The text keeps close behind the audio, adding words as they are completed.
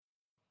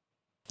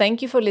Thank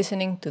you for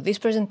listening to this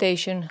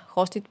presentation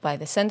hosted by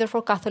the Centre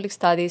for Catholic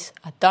Studies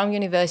at Durham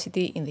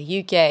University in the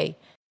UK,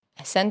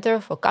 a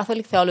centre for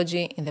Catholic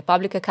theology in the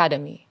Public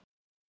Academy.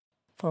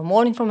 For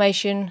more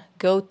information,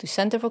 go to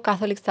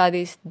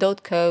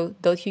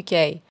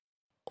centreforcatholicstudies.co.uk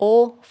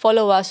or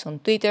follow us on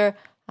Twitter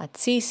at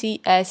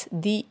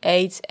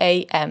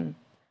CCSDHAM.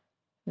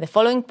 The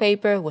following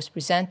paper was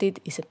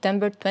presented in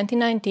September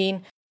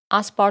 2019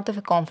 as part of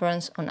a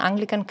conference on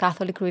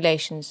Anglican-Catholic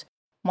relations,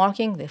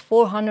 marking the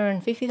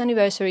 450th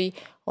anniversary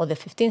of the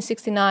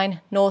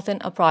 1569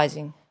 Northern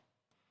Uprising.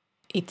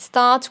 It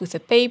starts with a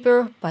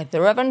paper by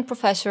the Reverend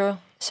Professor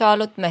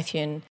Charlotte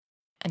Methuen,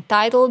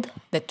 entitled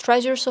The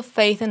Treasures of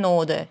Faith and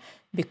Order,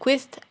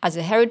 Bequeathed as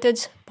a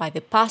Heritage by the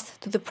Past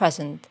to the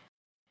Present,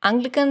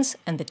 Anglicans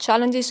and the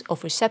Challenges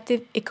of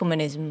Receptive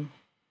Ecumenism.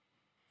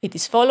 It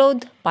is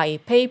followed by a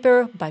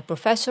paper by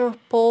Professor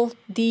Paul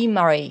D.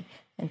 Murray,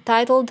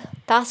 entitled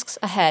Tasks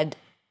Ahead,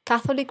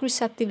 Catholic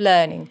Receptive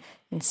Learning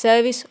in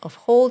Service of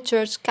Whole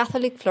Church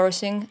Catholic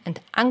Flourishing and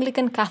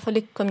Anglican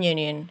Catholic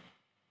Communion.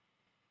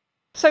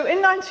 So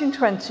in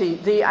 1920,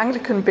 the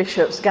Anglican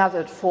bishops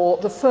gathered for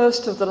the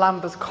first of the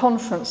Lambeth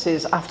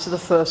Conferences after the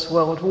First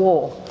World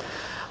War.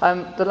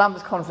 The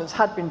Lambeth Conference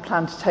had been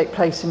planned to take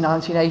place in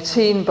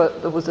 1918,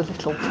 but there was a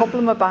little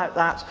problem about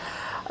that,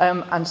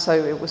 and so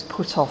it was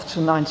put off to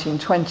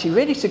 1920,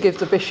 really to give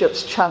the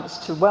bishops a chance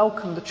to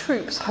welcome the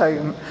troops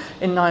home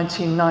in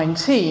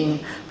 1919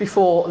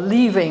 before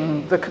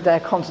leaving their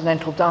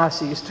continental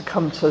diocese to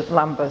come to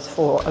Lambeth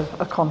for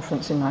a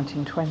conference in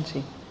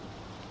 1920.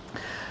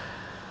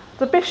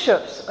 The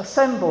bishops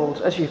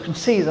assembled, as you can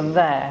see them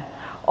there,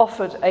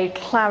 offered a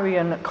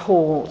clarion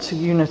call to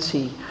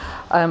unity,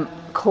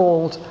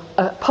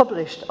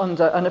 published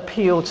under an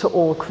appeal to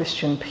all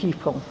Christian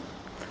people.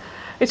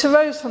 It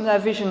arose from their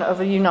vision of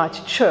a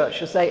united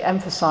church, as they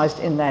emphasised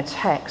in their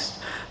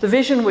text. The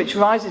vision which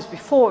rises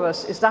before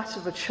us is that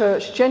of a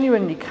church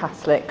genuinely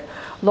Catholic,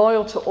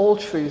 loyal to all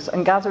truth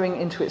and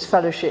gathering into its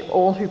fellowship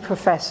all who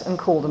profess and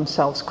call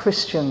themselves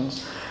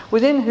Christians,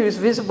 within whose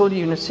visible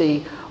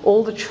unity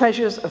all the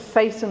treasures of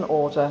faith and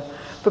order,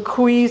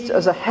 bequeathed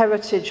as a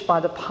heritage by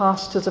the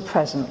past to the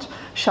present,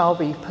 shall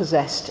be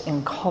possessed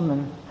in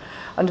common,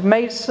 and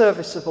made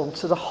serviceable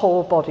to the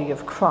whole body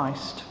of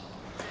Christ.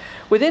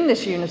 Within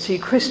this unity,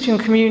 Christian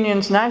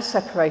communions now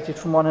separated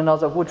from one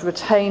another would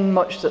retain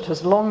much that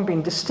has long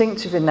been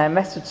distinctive in their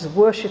methods of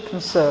worship and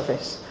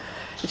service.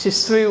 It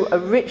is through a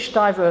rich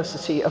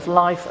diversity of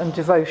life and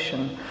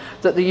devotion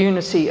that the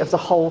unity of the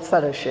whole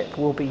fellowship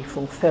will be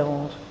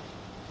fulfilled.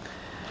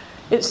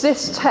 It's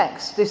this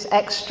text, this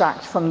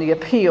extract from the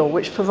appeal,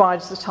 which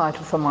provides the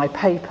title for my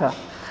paper.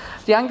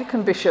 The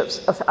Anglican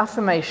bishops'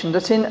 affirmation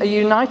that in a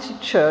united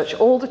church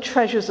all the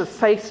treasures of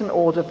faith and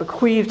order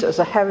bequeathed as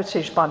a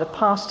heritage by the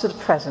past to the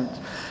present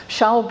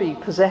shall be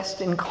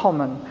possessed in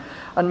common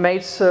and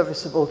made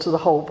serviceable to the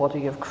whole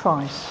body of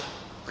Christ.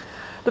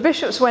 The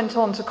bishops went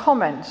on to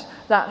comment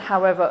that,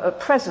 however, at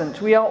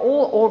present we are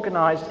all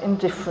organised in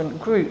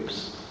different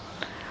groups.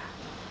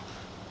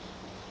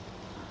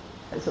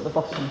 It's at the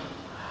bottom.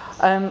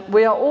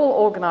 We are all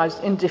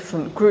organised in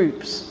different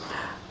groups,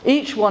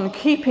 each one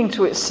keeping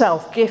to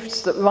itself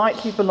gifts that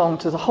rightly belong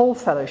to the whole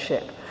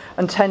fellowship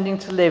and tending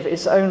to live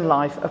its own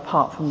life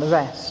apart from the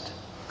rest.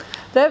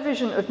 Their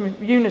vision of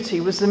unity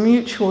was the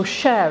mutual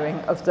sharing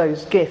of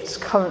those gifts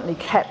currently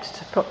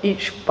kept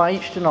by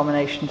each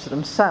denomination to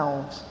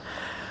themselves.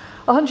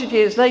 100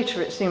 years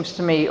later, it seems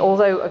to me,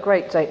 although a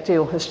great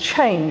deal has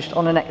changed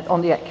on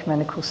the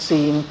ecumenical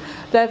scene,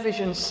 their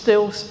vision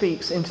still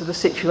speaks into the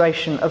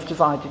situation of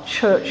divided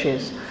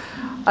churches.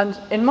 And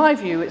in my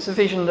view, it's a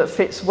vision that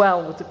fits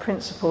well with the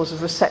principles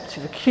of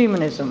receptive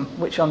ecumenism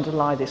which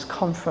underlie this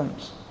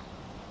conference.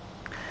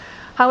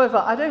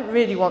 However, I don't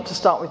really want to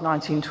start with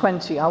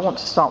 1920, I want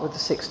to start with the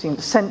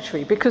 16th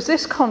century, because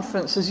this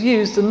conference has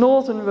used the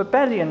Northern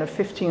Rebellion of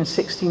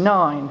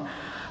 1569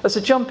 as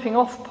a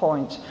jumping-off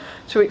point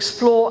to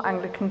explore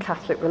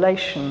Anglican-Catholic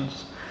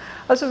relations.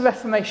 As a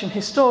Reformation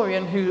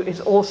historian who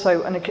is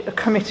also a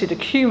committed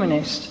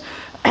ecumenist,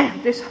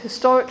 this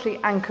historically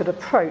anchored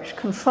approach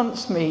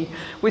confronts me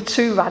with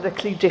two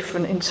radically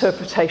different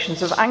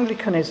interpretations of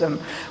Anglicanism,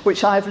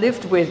 which I've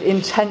lived with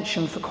in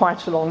tension for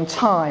quite a long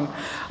time.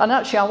 And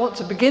actually, I want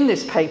to begin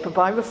this paper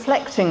by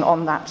reflecting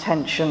on that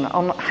tension,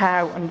 on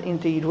how and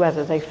indeed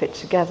whether they fit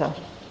together.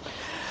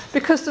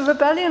 Because the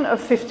rebellion of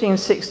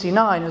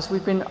 1569, as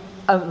we've been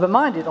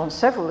reminded on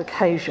several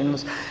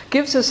occasions,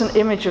 gives us an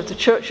image of the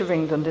Church of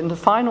England in the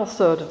final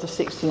third of the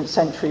 16th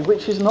century,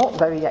 which is not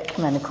very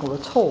ecumenical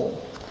at all.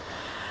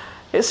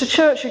 It's a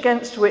church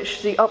against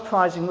which the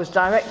uprising was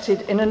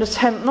directed in an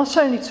attempt not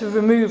only to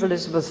remove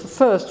Elizabeth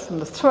I from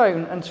the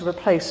throne and to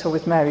replace her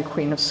with Mary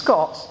Queen of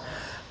Scots,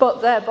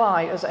 but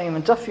thereby, as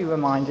Eamon Duffy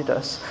reminded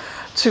us,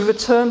 to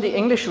return the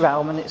English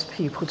realm and its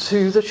people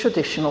to the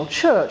traditional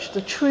church,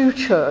 the true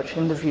church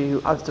in the view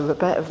of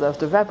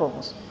the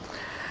rebels.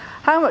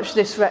 How much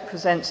this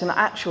represents an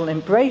actual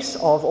embrace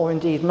of, or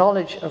indeed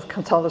knowledge of,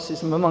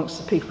 Catholicism amongst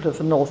the people of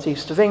the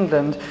northeast of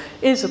England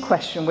is a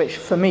question which,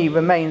 for me,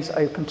 remains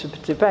open to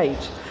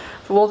debate.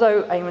 For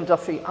although Eamon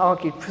Duffy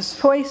argued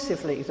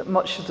persuasively that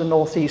much of the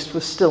North East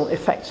was still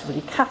effectively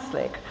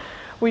Catholic,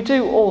 we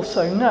do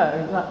also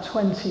know that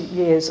 20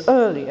 years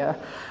earlier,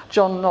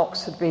 John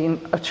Knox had been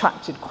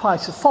attracted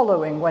quite a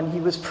following when he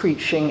was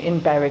preaching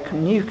in Berwick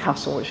and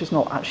Newcastle, which is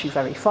not actually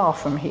very far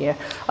from here,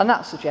 and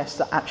that suggests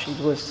that actually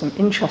there was some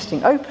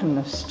interesting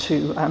openness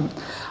to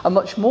a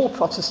much more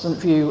Protestant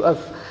view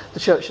of the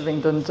Church of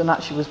England than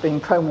actually was being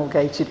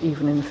promulgated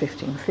even in the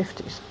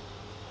 1550s,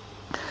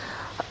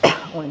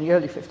 or in the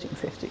early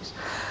 1550s.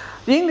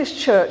 The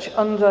English Church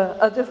under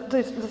the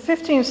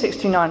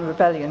 1569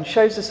 rebellion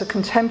shows us a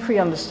contemporary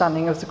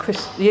understanding of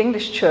the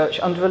English Church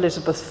under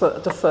Elizabeth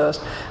I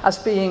as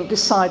being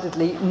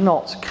decidedly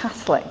not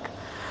Catholic.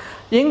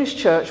 The English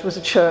Church was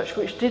a church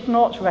which did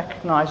not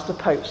recognise the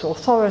Pope's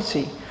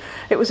authority.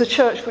 It was a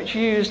church which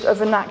used a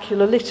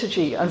vernacular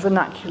liturgy and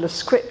vernacular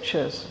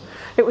scriptures.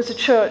 It was a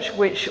church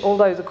which,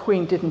 although the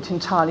Queen didn't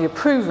entirely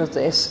approve of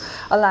this,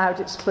 allowed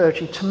its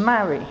clergy to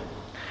marry.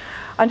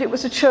 And it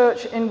was a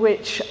church in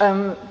which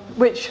had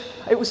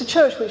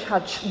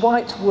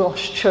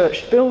whitewashed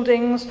church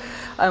buildings,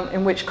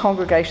 in which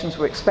congregations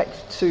were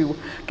expected to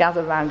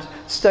gather around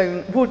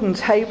wooden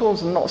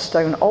tables and not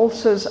stone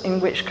altars, in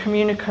which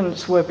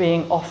communicants were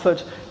being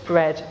offered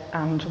bread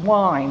and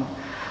wine,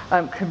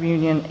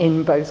 communion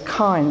in both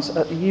kinds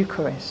at the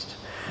Eucharist.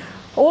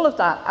 All of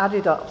that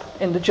added up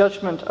in the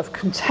judgment of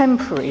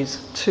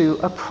contemporaries to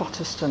a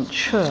Protestant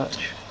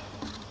church.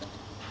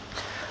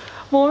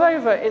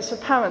 Moreover, it's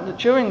apparent that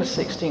during the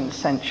 16th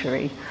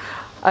century,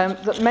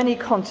 that many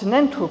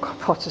continental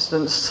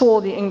Protestants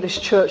saw the English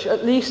Church,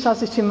 at least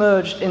as it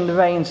emerged in the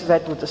reigns of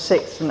Edward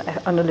VI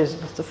and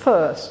Elizabeth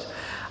I,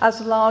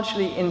 as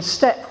largely in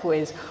step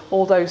with,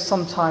 although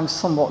sometimes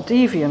somewhat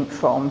deviant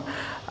from,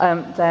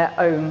 their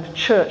own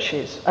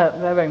churches,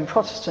 their own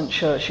Protestant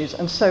churches.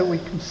 And so we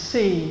can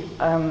see,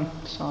 I've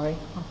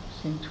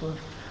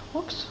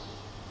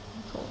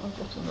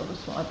got another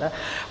slide there.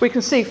 We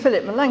can see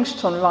Philip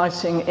Melanchthon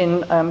writing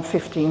in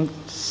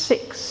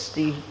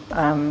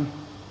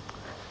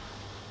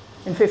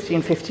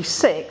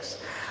 1556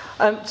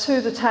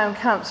 to the town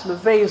council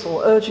of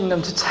Basel, urging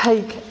them to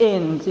take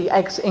in the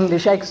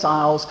English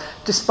exiles,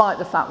 despite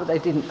the fact that they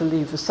didn't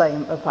believe the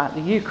same about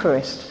the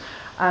Eucharist,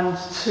 and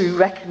to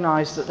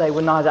recognise that they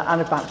were neither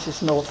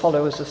Anabaptists nor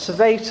followers of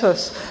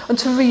Servetus, and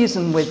to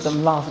reason with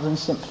them rather than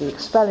simply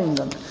expelling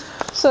them.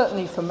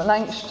 Certainly for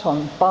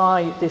Melanchthon,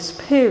 by this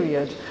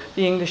period,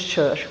 the English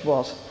Church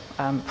was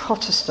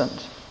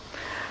Protestant.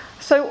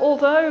 So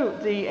although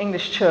the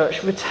English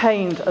Church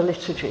retained a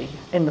liturgy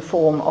in the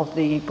form of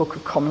the Book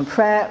of Common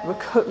Prayer,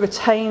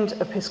 retained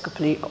an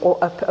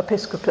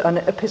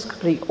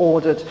episcopally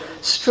ordered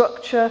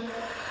structure,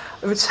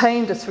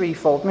 retained a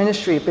threefold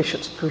ministry of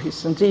bishops,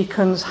 priests and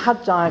deacons,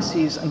 had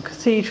dioceses and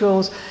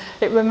cathedrals,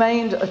 it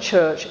remained a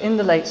church in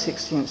the late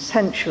 16th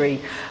century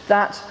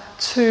that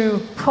to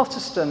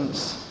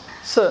Protestants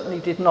certainly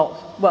did not,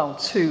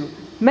 to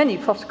many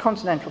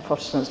continental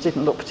Protestants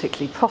didn't look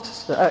particularly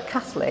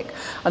Catholic,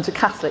 and to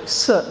Catholics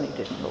certainly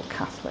didn't look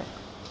Catholic.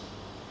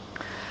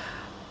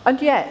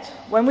 And yet,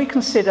 when we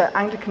consider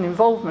Anglican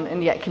involvement in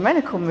the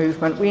ecumenical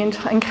movement, we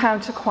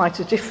encounter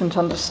quite a different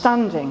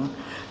understanding.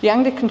 The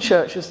Anglican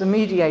Church as the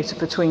mediator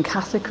between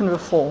Catholic and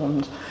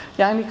Reformed.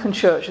 The Anglican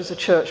Church is a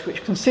church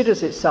which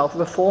considers itself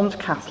Reformed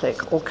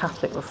Catholic or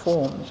Catholic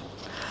Reformed.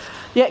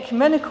 The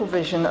ecumenical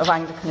vision of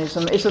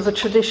Anglicanism is of a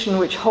tradition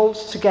which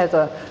holds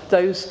together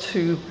those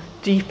two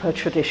deeper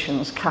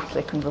traditions,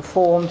 Catholic and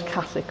Reformed,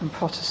 Catholic and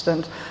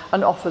Protestant,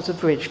 and offers a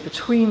bridge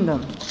between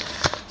them.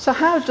 So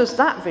how does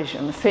that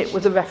vision fit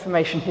with the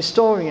Reformation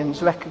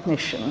historians'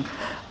 recognition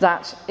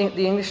that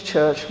the English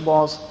Church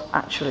was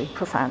actually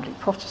profoundly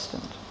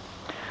Protestant?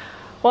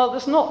 Well,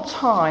 there's not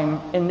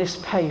time in this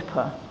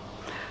paper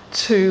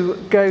to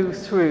go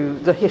through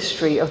the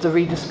history of the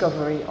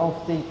rediscovery of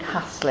the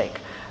Catholic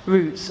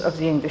roots of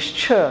the English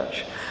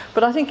Church.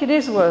 But I think it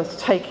is worth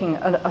taking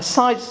a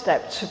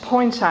sidestep to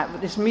point out that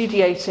this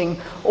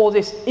mediating or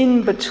this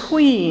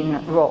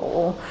in-between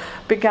role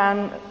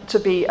began to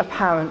be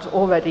apparent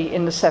already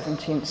in the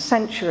 17th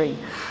century.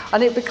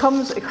 And it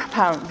becomes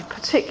apparent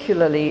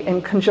particularly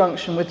in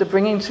conjunction with the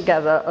bringing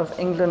together of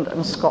England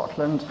and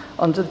Scotland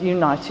under the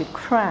United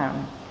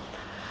Crown.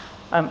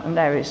 And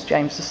there is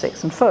James VI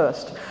and I,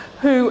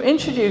 who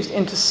introduced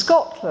into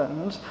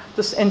Scotland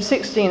in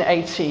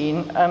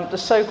 1618 the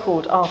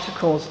so-called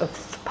Articles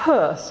of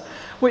Perth,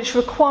 which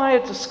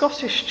required the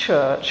Scottish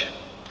Church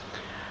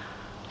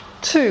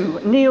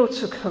to kneel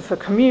for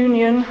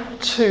communion,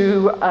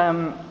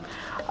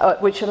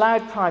 which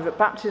allowed private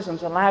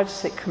baptisms, allowed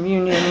sick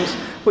communions,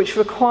 which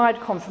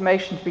required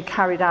confirmation to be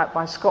carried out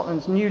by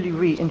Scotland's newly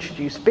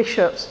reintroduced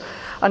bishops,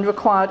 and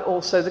required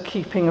also the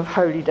keeping of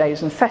holy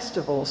days and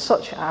festivals,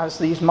 such as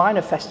these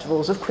minor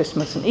festivals of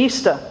Christmas and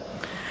Easter.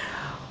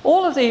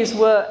 All of these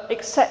were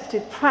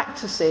accepted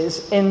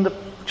practices in the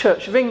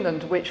Church of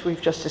England, which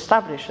we've just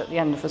established at the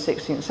end of the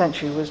 16th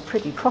century was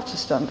pretty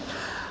Protestant.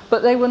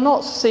 But they were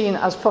not seen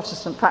as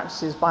Protestant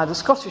practices by the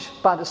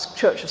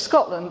Church of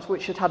Scotland,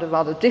 which had had a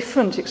rather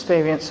different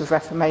experience of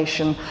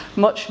Reformation,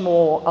 much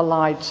more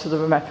allied to the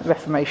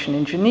Reformation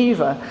in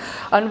Geneva,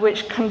 and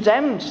which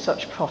condemned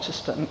such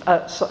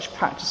such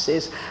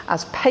practices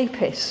as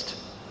papist.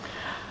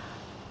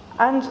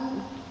 And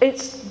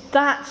it's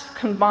that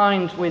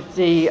combined with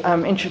the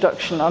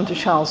introduction under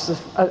Charles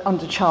I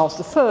of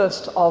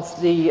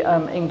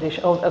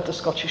the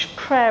Scottish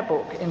Prayer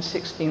Book in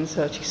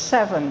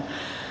 1637,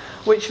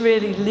 which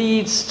really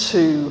leads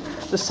to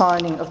the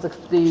signing of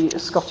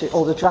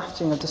the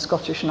drafting of the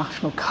Scottish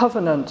National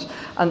Covenant,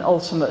 and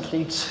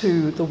ultimately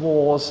to the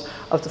Wars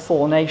of the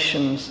Four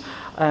Nations,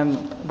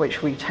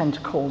 which we tend to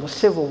call the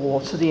Civil War,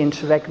 to the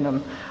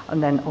interregnum,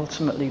 and then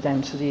ultimately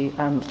then to the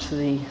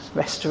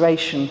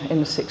Restoration in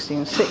the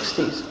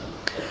 1660s.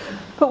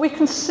 But we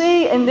can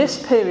see in this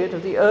period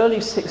of the early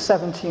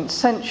 17th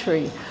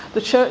century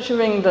the Church of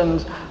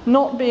England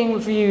not being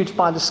viewed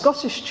by the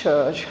Scottish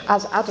Church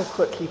as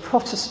adequately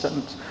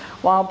Protestant,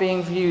 while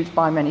being viewed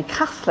by many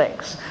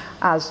Catholics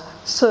as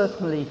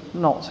certainly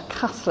not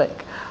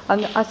Catholic.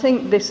 And I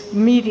think this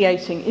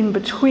mediating in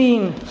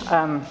between,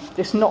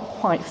 this not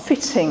quite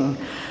fitting,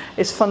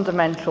 is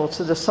fundamental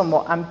to the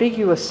somewhat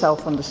ambiguous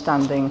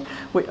self-understanding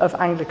of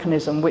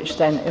Anglicanism, which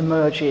then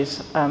emerges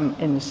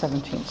in the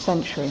 17th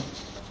century.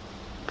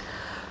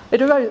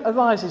 It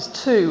arises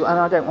too, and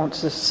I don't want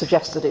to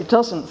suggest that it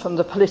doesn't, from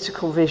the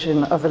political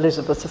vision of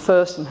Elizabeth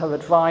I and her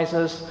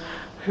advisors,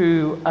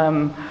 who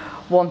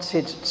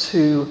wanted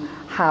to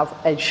have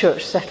a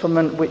church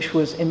settlement which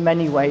was in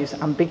many ways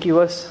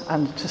ambiguous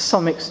and to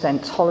some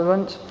extent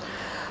tolerant.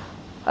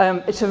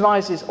 It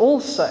arises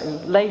also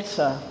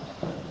later,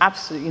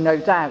 absolutely no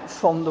doubt,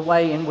 from the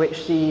way in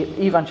which the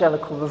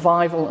evangelical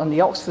revival and the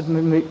Oxford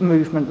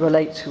movement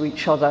relate to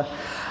each other,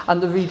 and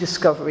the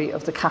rediscovery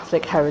of the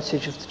Catholic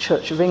heritage of the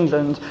Church of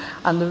England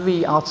and the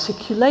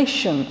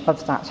re-articulation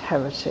of that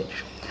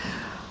heritage.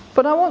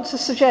 But I want to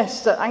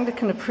suggest that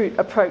Anglican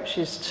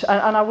approaches,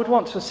 and I would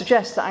want to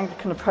suggest that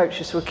Anglican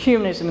approaches to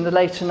ecumenism in the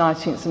later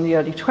 19th and the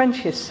early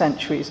 20th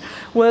centuries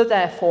were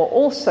therefore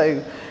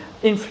also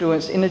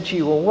influenced in a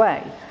dual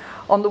way.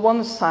 On the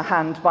one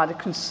hand, by the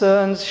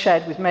concerns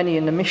shared with many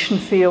in the mission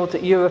field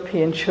that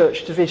European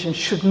church division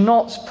should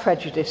not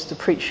prejudice the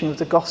preaching of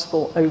the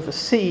gospel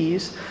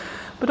overseas,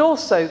 but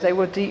also they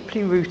were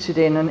deeply rooted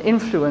in and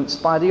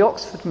influenced by the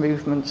Oxford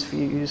movement's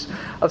views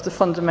of the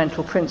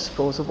fundamental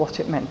principles of what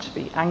it meant to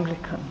be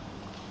Anglican.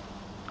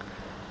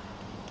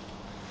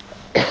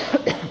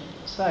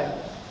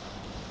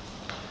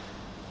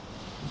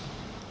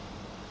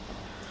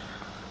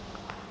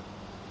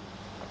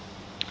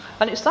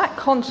 And it's that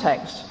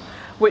context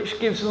which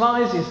gives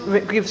rise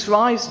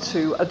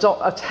to a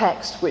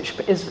text which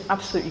is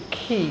absolutely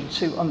key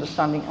to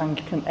understanding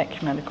Anglican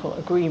ecumenical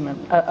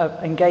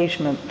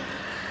engagement,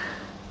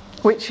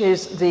 which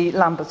is the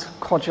Lambeth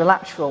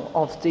Quadrilateral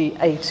of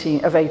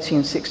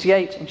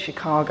 1868 in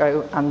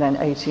Chicago and then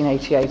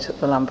 1888 at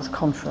the Lambeth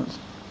Conference.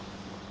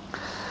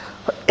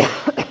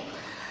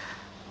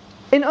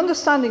 In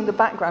understanding the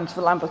background to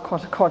the Lambeth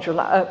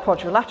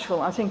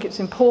Quadrilateral, I think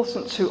it's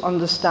important to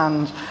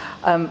understand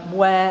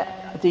where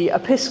the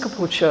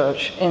Episcopal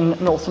Church in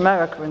North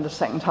America in the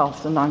second half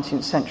of the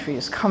 19th century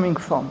is coming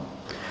from.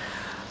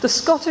 The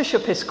Scottish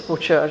Episcopal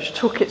Church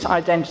took its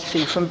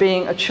identity from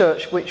being a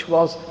church which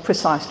was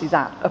precisely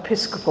that,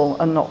 Episcopal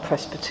and not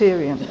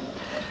Presbyterian.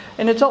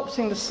 In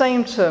adopting the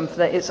same term for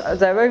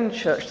their own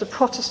church, the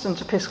Protestant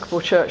Episcopal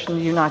Church in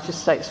the United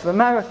States of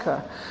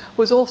America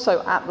was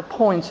also at the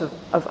point of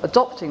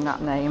adopting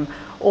that name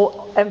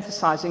or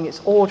emphasising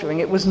its ordering.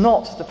 It was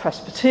not the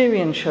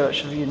Presbyterian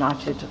Church of the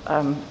United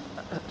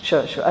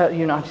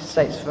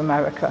States of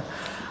America,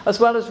 as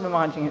well as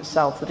reminding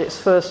itself that its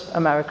first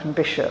American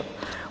bishop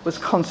was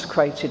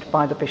consecrated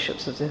by the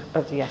bishops of the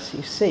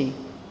SEC.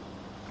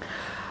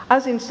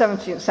 As in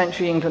 17th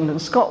century England and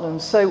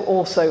Scotland, so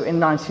also in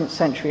 19th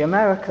century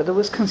America, there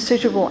was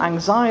considerable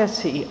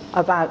anxiety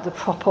about the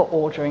proper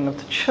ordering of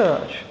the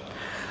church.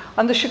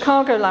 And the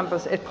Chicago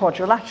Lambeth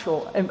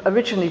Quadrilateral,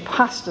 originally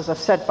passed, as I've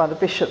said, by the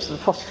bishops of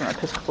the Protestant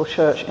Episcopal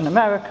Church in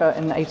America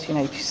in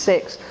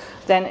 1886,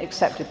 then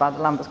accepted by the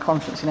Lambeth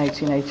Conference in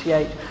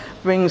 1888,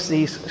 brings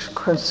these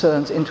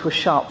concerns into a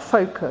sharp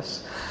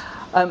focus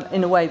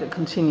in a way that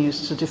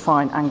continues to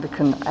define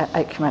Anglican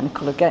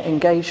ecumenical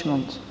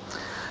engagement.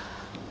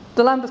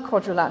 The Lambeth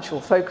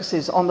Quadrilateral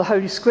focuses on the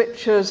Holy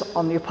Scriptures,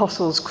 on the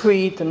Apostles'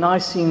 Creed, the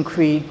Nicene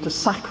Creed, the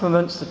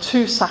sacraments, the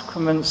two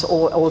sacraments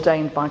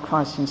ordained by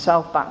Christ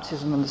himself,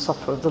 baptism and the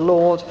Supper of the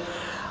Lord,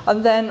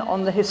 and then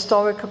on the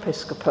historic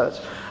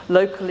episcopate,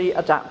 locally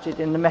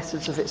adapted in the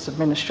methods of its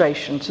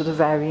administration to the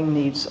varying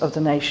needs of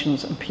the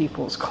nations and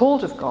peoples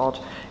called of God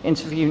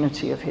into the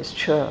unity of his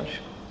church.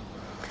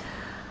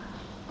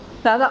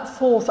 Now, that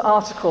fourth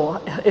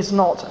article is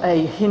not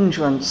a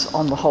hindrance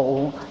on the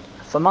whole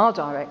from our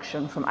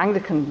direction, from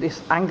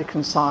this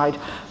Anglican side,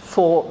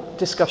 for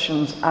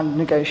discussions and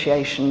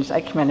negotiations,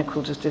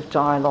 ecumenical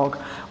dialogue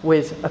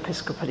with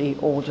episcopally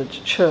ordered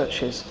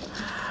churches.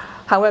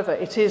 However,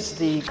 it is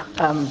the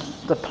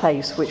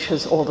place which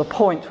has, or the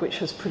point which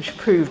has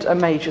proved a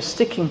major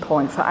sticking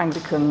point for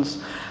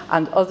Anglicans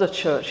and other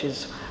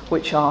churches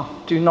which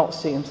do not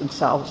see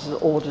themselves as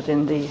ordered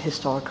in the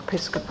historic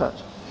episcopate.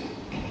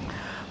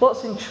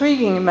 What's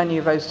intriguing in many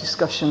of those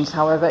discussions,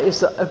 however, is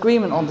that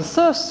agreement on the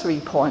first 3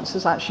 points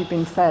has actually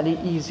been fairly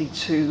easy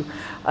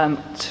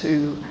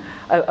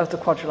of the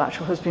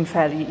quadrilateral has been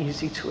fairly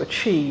easy to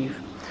achieve.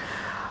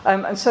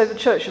 And so the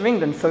Church of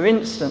England, for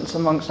instance,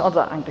 amongst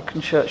other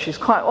Anglican churches,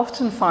 quite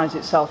often finds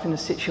itself in a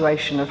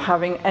situation of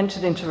having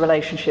entered into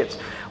relationships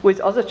with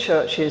other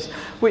churches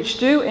which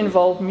do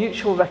involve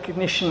mutual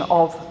recognition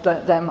of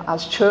them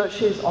as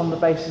churches on the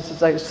basis of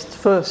those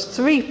first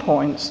 3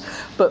 points,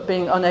 but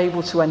being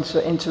unable to enter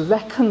into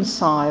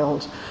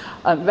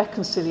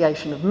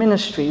reconciliation of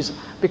ministries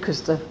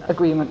because the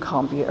agreement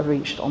can't be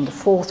reached on the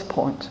 4th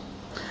point.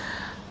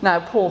 Now,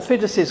 Paul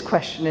Fidus's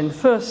question in the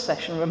first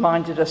session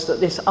reminded us that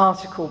this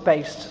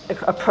article-based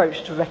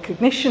approach to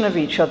recognition of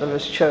each other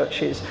as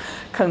churches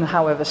can,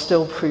 however,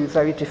 still prove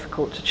very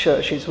difficult to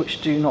churches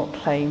which do not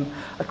claim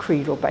a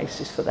creedal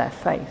basis for their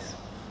faith.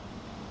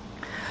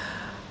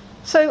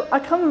 So I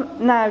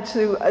come now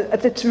to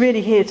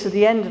really here to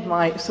the end of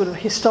my sort of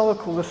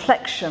historical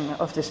reflection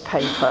of this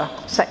paper,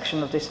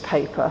 section of this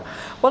paper.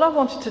 What I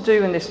wanted to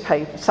do in this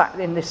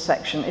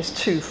section is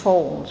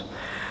twofold.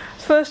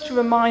 First, to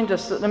remind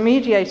us that the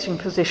mediating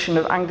position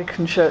of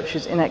Anglican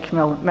churches in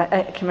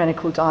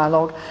ecumenical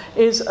dialogue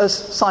is, as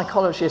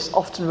psychologists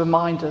often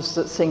remind us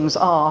that things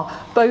are,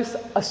 both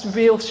a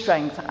real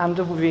strength and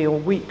a real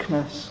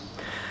weakness.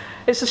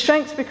 It's a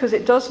strength because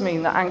it does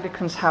mean that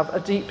Anglicans have a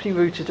deeply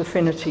rooted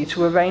affinity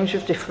to a range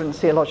of different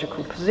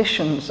theological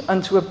positions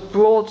and to a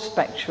broad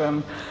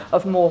spectrum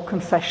of more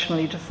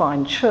confessionally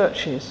defined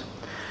churches.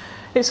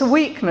 It's a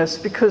weakness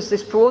because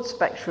this broad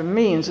spectrum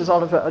means, as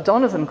Oliver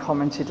O'Donovan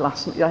commented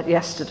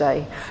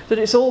yesterday, that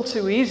it's all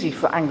too easy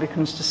for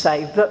Anglicans to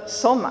say that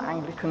some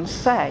Anglicans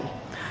say.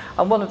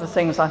 And one of the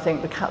things I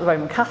think the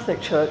Roman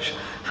Catholic Church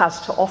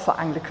has to offer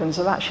Anglicans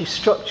are actually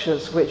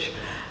structures which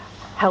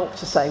help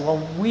to say, well,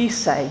 we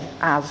say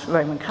as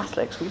Roman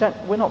Catholics.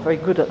 We're not very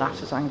good at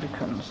that as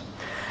Anglicans.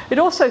 It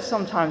also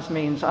sometimes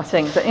means, I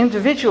think, that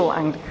individual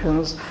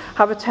Anglicans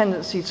have a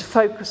tendency to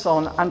focus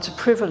on and to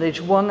privilege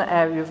one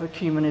area of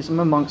ecumenism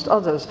amongst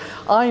others.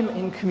 I'm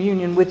in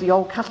communion with the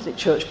Old Catholic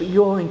Church, but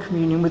you're in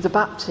communion with the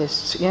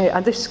Baptists.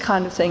 And this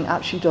kind of thing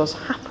actually does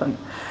happen.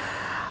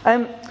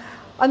 And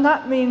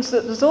that means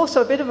that there's also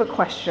a bit of a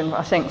question,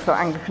 I think, for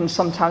Anglicans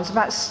sometimes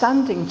about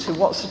standing to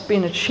what's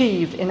been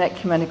achieved in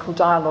ecumenical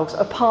dialogues,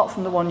 apart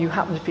from the one you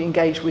happen to be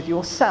engaged with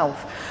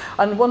yourself.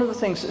 And one of the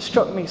things that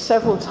struck me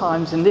several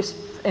times in this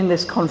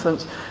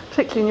conference,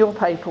 particularly in your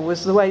paper,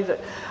 was the way that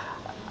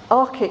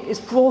ARCIC is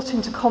brought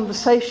into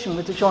conversation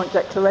with the Joint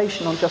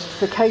Declaration on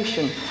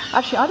Justification.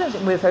 Actually, I don't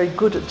think we're very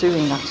good at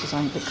doing that as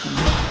Anglicans.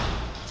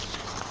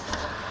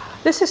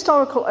 This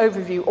historical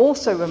overview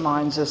also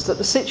reminds us that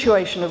the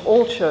situation of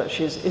all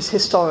churches is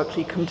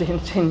historically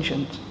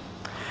contingent.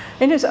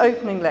 In his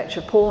opening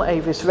lecture, Paul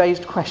Avis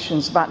raised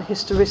questions about the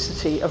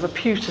historicity of a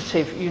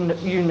putative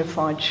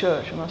unified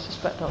church, and I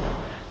suspect I've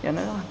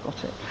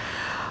got it.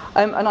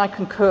 And I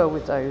concur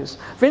with those.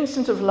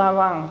 Vincent of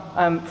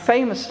Lerins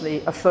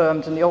famously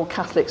affirmed, and the old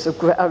Catholics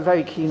are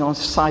very keen on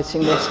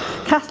citing this,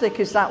 Catholic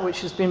is that which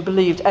has been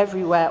believed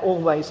everywhere,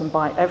 always, and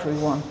by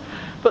everyone.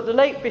 But the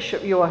late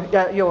Bishop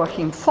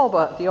Joachim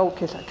Fobber, the old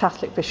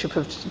Catholic Bishop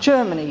of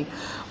Germany,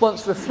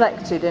 once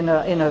reflected in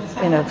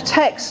a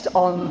text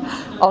on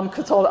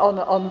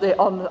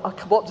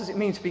what does it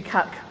mean to be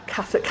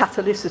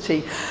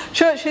Catholicity.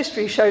 Church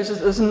history shows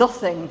us there's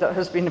nothing that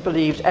has been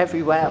believed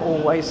everywhere,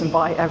 always, and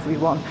by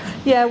everyone.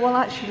 Yeah, well,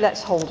 actually,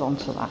 let's hold on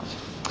to that.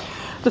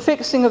 The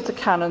fixing of the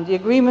canon, the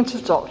agreement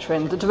of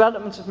doctrine, the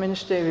development of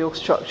ministerial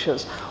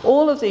structures,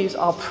 all of these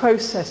are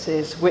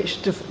processes which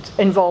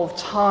involve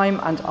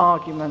time and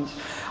argument,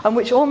 and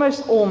which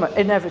almost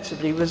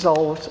inevitably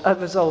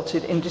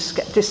resulted in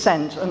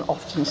dissent and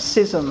often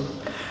schism.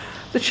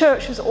 The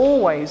Church has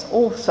always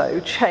also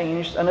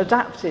changed and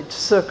adapted to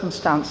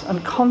circumstance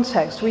and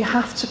context. We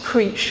have to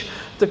preach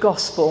the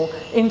gospel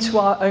into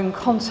our own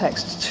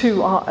context,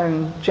 to our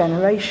own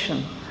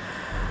generation.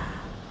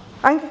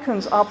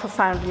 Anglicans are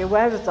profoundly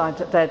aware of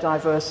their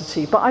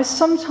diversity, but I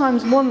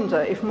sometimes wonder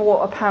if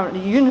more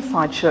apparently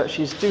unified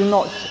churches do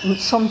not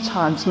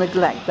sometimes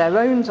neglect their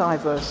own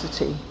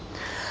diversity.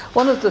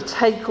 One of the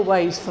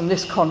takeaways from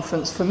this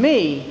conference for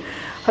me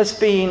has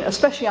been,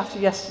 especially after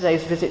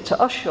yesterday's visit to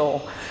Ushaw,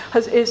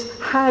 is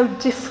how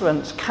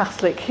different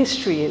Catholic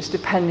history is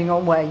depending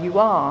on where you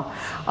are.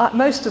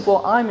 Most of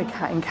what I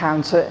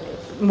encounter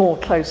more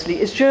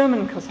closely is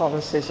German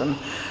Catholicism.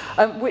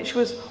 which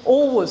was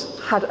always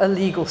had a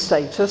legal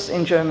status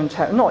in German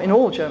territories, not in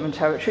all German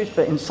territories,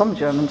 but in some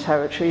German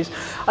territories,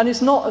 and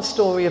is not a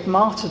story of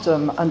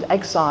martyrdom and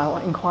exile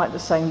in quite the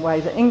same way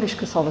that English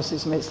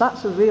Catholicism is.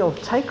 That's a real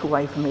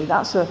takeaway for me.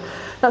 That's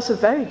a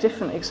very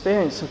different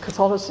experience of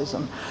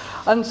Catholicism.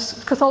 And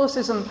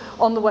Catholicism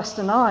on the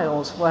Western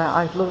Isles, where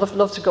I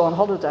love to go on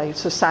holiday,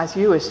 to South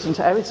Uist and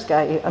to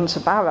Eriskay and to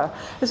Barra,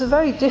 is a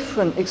very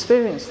different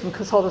experience from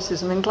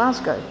Catholicism in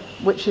Glasgow,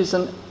 which is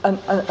an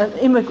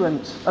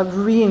immigrant, a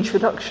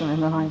reintroduction in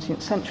the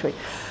 19th century.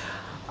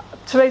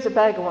 Teresa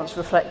Berger once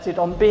reflected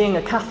on being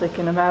a Catholic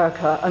in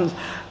America and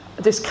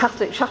this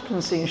Catholic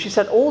chaplaincy, and she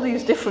said all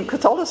these different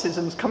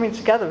Catholicisms coming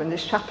together in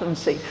this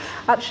chaplaincy.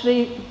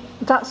 Actually,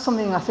 that's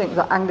something I think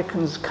that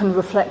Anglicans can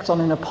reflect on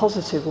in a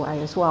positive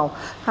way as well.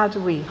 How do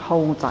we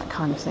hold that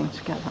kind of thing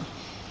together?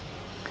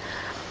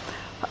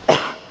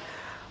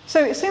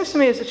 So it seems to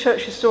me as a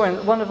church historian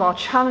that one of our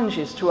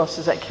challenges to us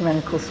as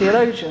ecumenical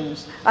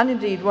theologians, and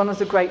indeed one of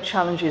the great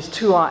challenges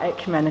to our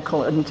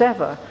ecumenical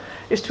endeavour,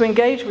 is to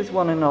engage with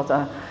one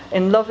another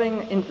in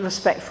loving, in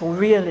respectful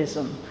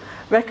realism,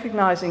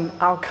 recognising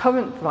our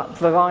current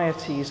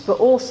varieties, but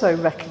also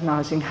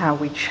recognising how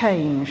we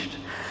changed.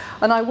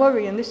 And I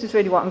worry, and this is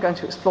really what I'm going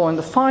to explore in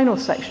the final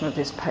section of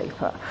this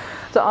paper,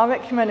 that our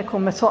ecumenical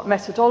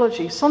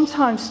methodology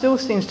sometimes still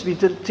seems to be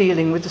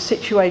dealing with the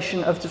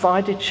situation of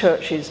divided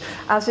churches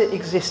as it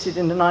existed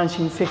in the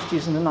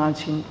 1950s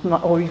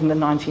and or even the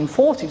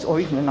 1940s or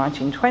even the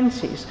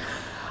 1920s,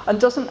 and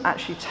doesn't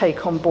actually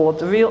take on board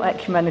the real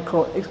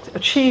ecumenical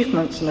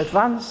achievements and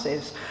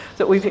advances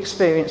that we've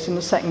experienced in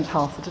the second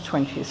half of the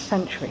 20th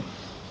century.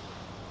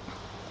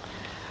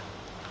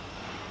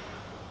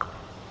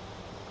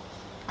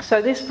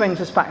 So this brings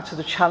us back to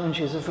the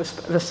challenges of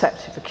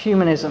receptive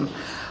ecumenism.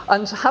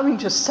 And having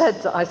just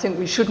said that I think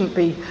we shouldn't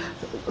be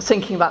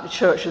thinking about the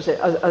church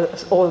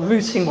or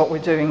rooting what we're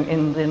doing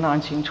in the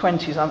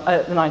 1920s,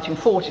 the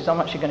 1940s, I'm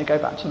actually going to go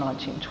back to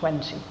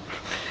 1920.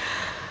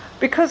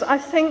 Because I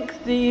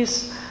think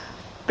these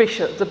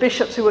the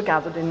bishops who were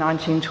gathered in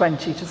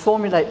 1920 to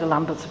formulate the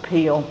Lambeth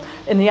Appeal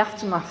in the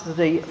aftermath of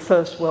the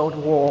First World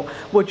War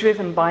were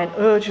driven by an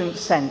urgent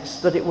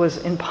sense that it was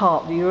in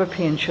part the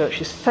European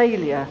Church's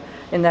failure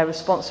in their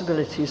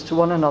responsibilities to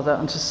one another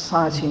and to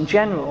society in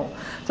general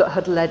that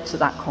had led to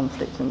that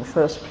conflict in the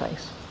first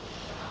place.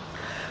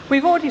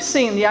 We've already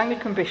seen the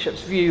Anglican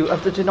bishops' view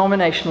of the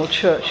denominational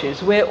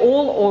churches. We're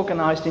all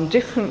organised in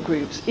different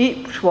groups,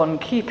 each one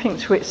keeping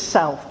to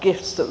itself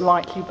gifts that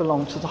rightly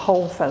belong to the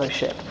whole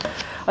fellowship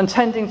and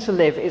tending to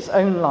live its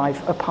own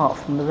life apart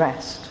from the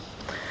rest.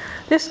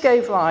 This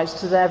gave rise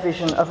to their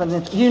vision of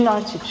a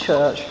united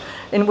church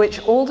in which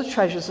all the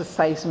treasures of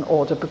faith and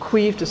order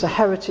bequeathed as a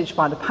heritage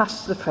by the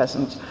past to the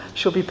present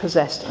shall be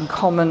possessed in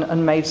common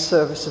and made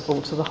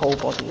serviceable to the whole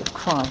body of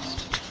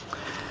Christ.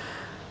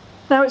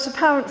 Now, it's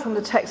apparent from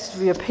the text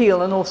of the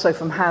appeal and also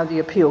from how the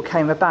appeal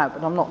came about,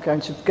 but I'm not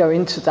going to go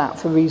into that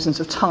for reasons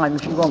of time.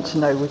 If you want to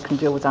know, we can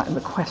deal with that in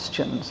the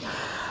questions.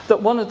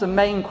 That one of the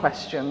main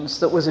questions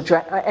that was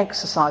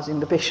exercising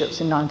the bishops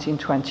in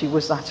 1920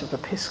 was that of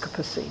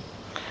episcopacy.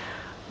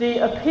 The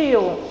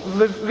appeal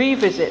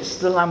revisits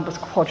the Lambeth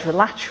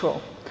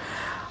Quadrilateral,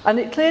 and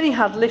it clearly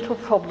had little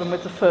problem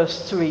with the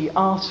first three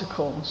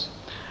articles.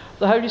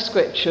 The Holy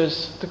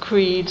Scriptures, the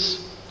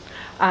creeds,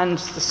 and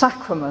the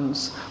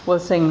sacraments were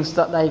things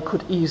that they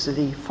could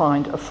easily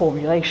find a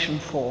formulation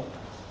for.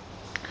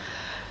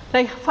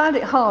 They found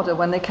it harder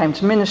when they came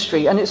to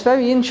ministry, and it's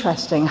very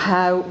interesting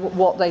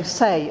what they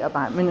say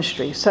about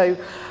ministry. So,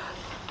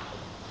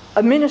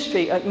 a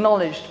ministry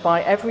acknowledged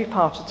by every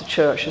part of the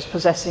church as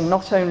possessing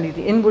not only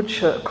the inward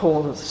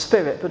call of the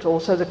Spirit, but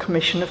also the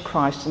commission of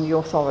Christ and the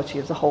authority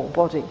of the whole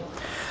body.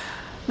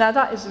 Now,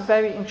 that is a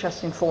very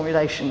interesting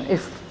formulation.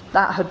 If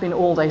that had been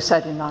all they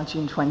said in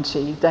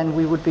 1920, then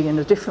we would be in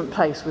a different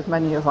place with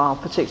many of our,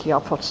 particularly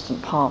our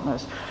Protestant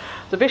partners.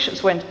 The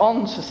bishops went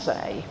on to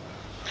say,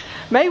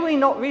 may we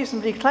not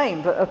reasonably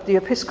claim that the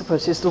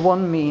episcopate is the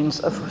one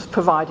means of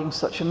providing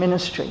such a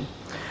ministry?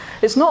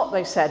 It's not,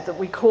 they said, that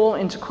we call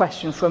into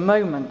question for a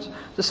moment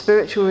the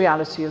spiritual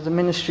reality of the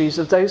ministries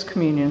of those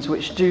communions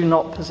which do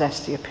not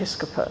possess the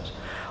episcopate.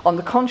 On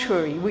the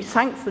contrary, we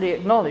thankfully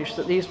acknowledge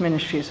that these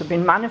ministries have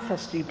been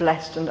manifestly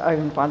blessed and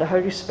owned by the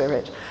Holy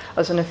Spirit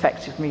as an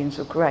effective means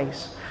of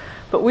grace.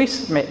 But we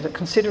submit that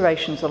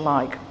considerations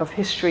alike of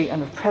history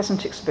and of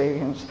present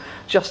experience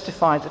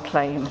justify the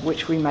claim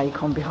which we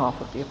make on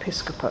behalf of the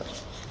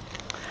episcopate.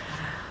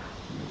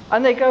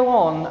 And they go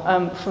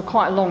on for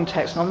quite a long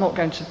text, and I'm not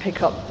going to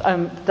pick up,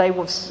 they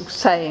were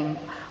saying,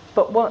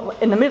 but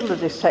in the middle of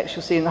this text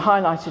you'll see in the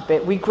highlighted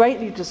bit, we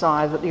greatly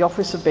desire that the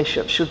office of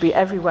bishop should be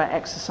everywhere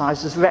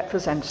exercised as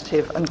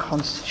representative and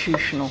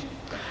constitutional,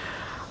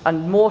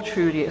 and more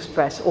truly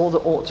express all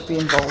that ought to be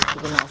involved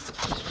with the life of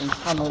the Christian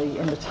family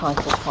in the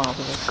title Father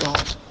of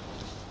God.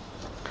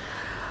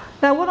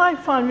 Now, what I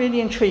find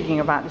really intriguing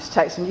about this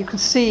text, and you can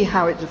see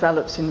how it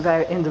develops in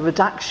the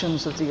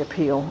redactions of the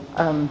appeal,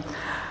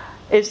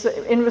 is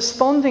that in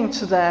responding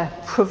to their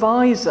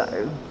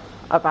proviso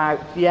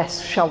about,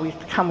 yes,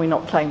 can we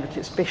not claim that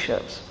it's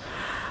bishops,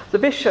 The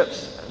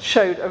bishops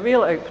showed a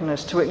real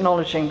openness to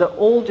acknowledging that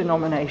all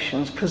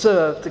denominations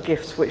preserve the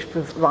gifts which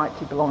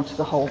rightly belong to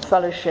the whole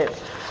fellowship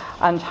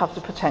and have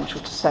the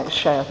potential to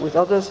share with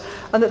others,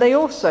 and that they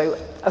also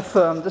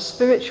affirm the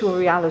spiritual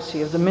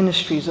reality of the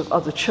ministries of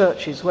other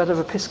churches, whether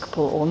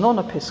episcopal or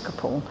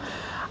non-episcopal,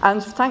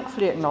 and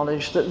thankfully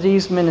acknowledge that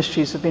these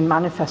ministries have been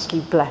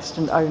manifestly blessed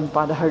and owned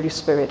by the Holy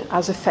Spirit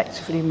as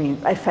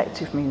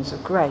effective means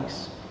of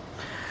grace.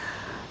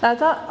 Now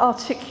that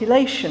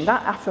articulation,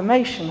 that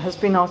affirmation has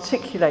been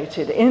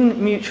articulated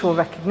in mutual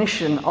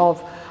recognition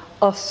of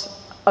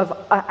us,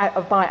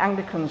 by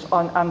Anglicans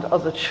and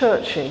other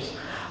churches.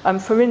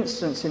 For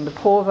instance, in the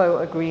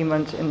Porvo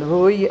Agreement, in the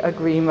Rui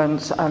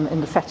Agreement,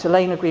 in the Fetter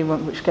Lane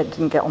Agreement, which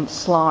didn't get on the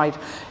slide,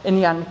 in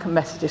the Anglican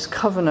Methodist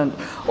Covenant,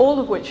 all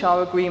of which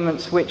are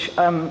agreements which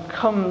allow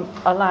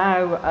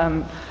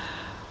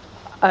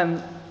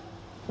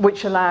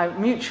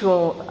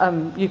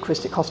mutual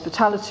Eucharistic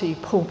hospitality,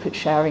 pulpit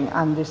sharing,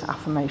 and this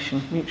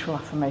mutual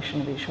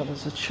affirmation of each other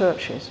as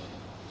churches.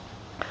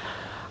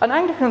 And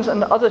Anglicans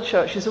and other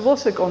churches have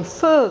also gone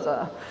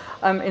further.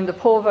 In the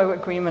Porvo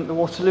Agreement, the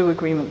Waterloo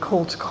Agreement,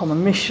 call to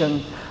common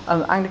mission,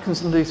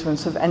 Anglicans and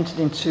Lutherans have entered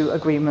into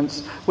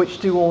agreements which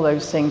do all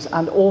those things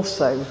and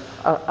also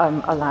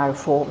allow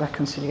for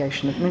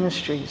reconciliation of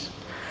ministries.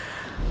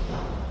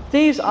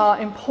 These are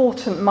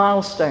important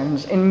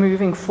milestones in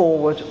moving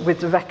forward with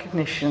the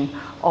recognition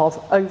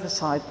of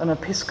oversight and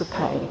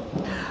episcopacy.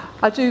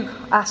 I do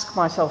ask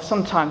myself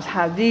sometimes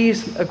how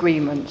these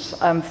agreements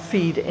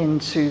feed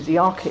into the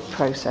ARCIC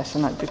process,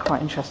 and that'd be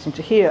quite interesting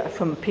to hear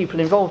from people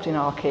involved in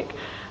ARCIC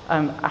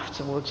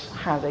afterwards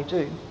how they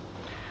do.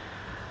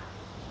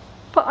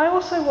 But I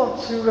also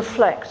want to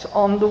reflect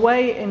on the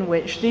way in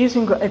which these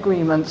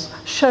agreements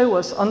show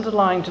us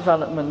underlying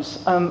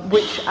developments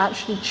which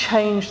actually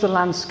change the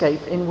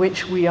landscape in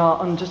which we are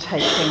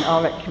undertaking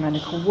our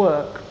ecumenical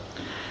work.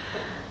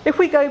 If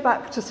we go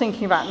back to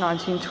thinking about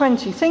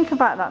 1920, think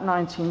about that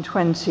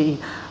 1920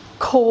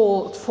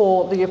 call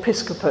for the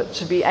episcopate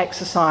to be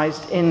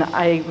exercised in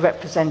a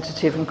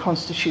representative and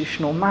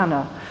constitutional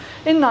manner.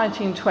 In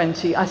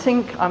 1920, I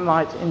think I'm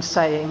right in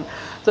saying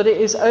that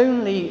it is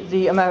only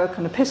the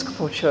American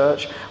Episcopal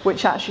Church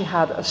which actually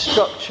had a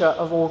structure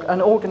of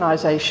an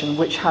organisation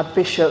which had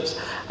bishops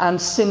and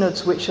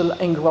synods which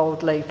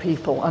involved lay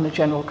people and a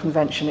general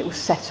convention. It was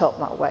set up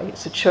that way.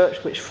 It's a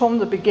church which from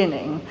the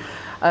beginning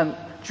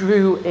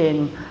drew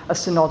in a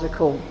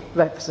synodical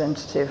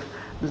representative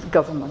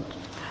government.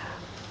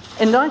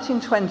 In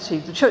 1920,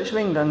 the Church of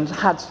England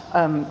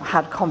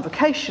had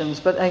convocations,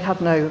 but they had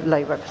no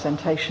lay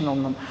representation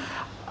on them.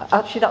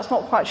 Actually, that's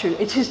not quite true.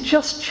 It is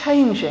just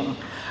changing.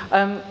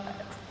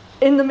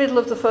 In the middle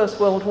of the First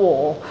World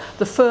War,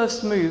 the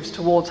first moves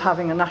towards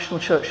having a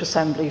national church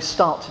assembly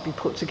start to be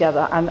put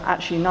together, and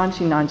actually in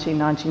 1919,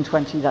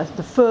 1920,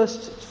 the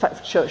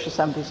first church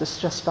assemblies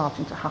are just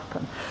starting to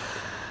happen.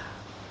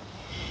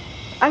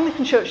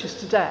 Anglican churches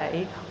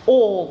today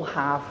all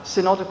have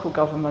synodical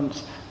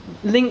governments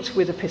linked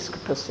with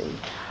episcopacy,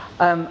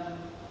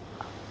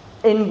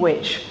 in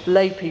which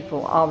lay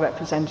people are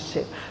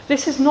representative.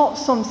 This is not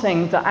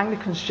something that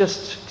Anglicans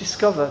just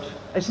discovered.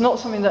 It's not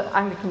something that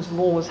Anglicans have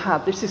always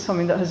had. This is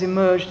something that has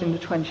emerged in the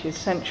 20th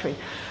century.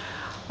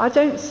 I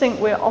don't think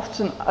we're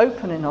often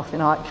open enough in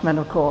our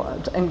ecumenical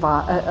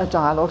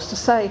dialogues to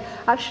say,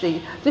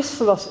 actually, this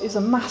for us is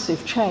a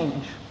massive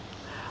change,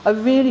 a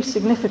really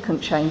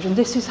significant change, and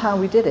this is how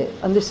we did it.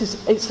 And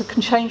it's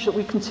a change that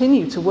we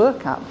continue to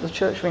work at. The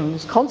Church of England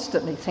is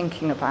constantly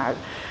thinking about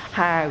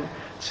how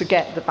to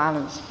get the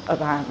balance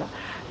around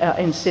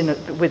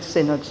with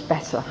synods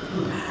better.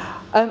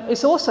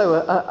 It's also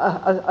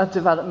a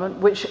development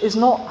which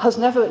has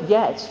never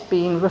yet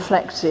been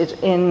reflected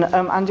in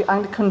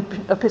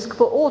Anglican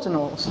Episcopal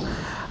ordinals.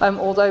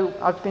 Although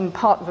I've been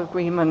part of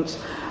agreement,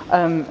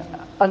 an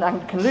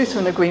Anglican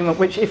Lutheran agreement,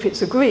 which, if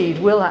it's agreed,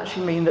 will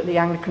actually mean that the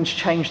Anglicans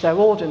change their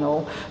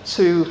ordinal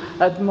to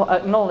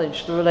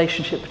acknowledge the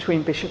relationship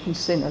between bishop and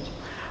synod.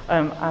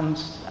 And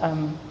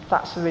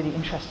that's a really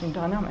interesting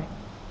dynamic.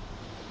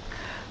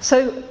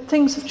 So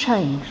things have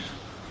changed.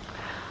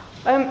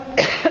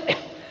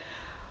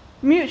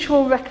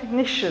 Mutual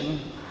recognition,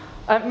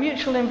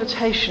 mutual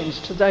invitations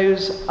to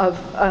those of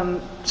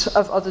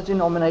other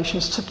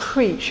denominations to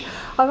preach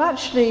are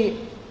actually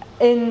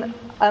in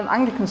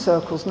Anglican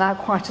circles now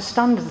quite a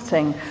standard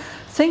thing.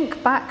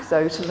 Think back,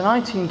 though, to the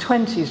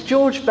 1920s.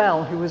 George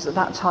Bell, who was at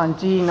that time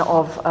Dean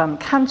of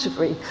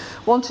Canterbury,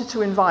 wanted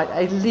to invite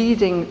a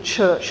leading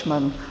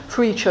churchman,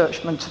 free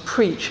churchman, to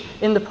preach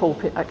in the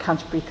pulpit at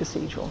Canterbury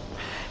Cathedral.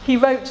 He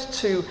wrote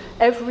to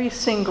every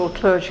single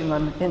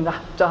clergyman in the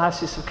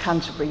Diocese of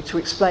Canterbury to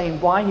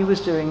explain why he was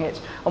doing it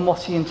and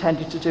what he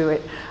intended to do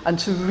it, and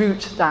to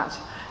root that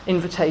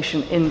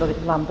invitation in the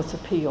Lambeth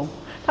Appeal.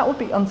 That would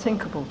be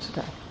unthinkable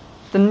today.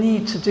 The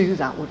need to do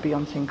that would be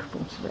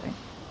unthinkable today.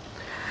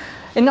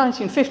 In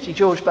 1950,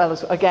 George Bell,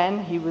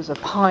 again, he was a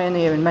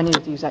pioneer in many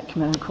of these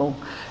ecumenical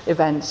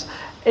events,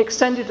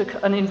 extended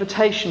an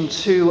invitation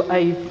to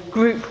a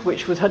group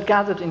which had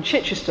gathered in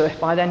Chichester.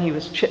 By then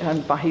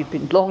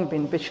he'd long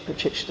been Bishop of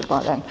Chichester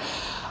by then,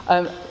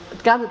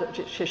 gathered at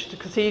Chichester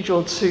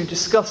Cathedral to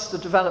discuss the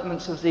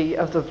developments of the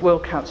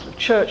World Council of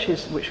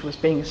Churches, which was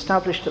being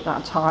established at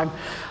that time,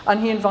 and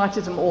he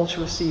invited them all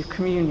to receive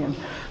communion.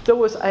 There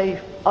was an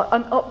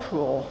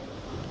uproar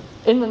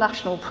in the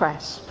national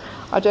press.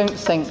 I don't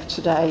think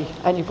today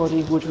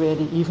anybody would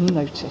really even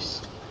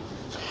notice.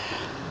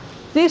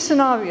 These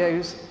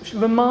scenarios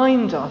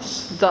remind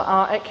us that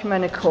our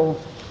ecumenical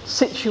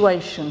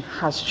situation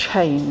has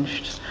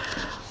changed.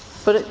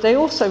 But they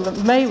also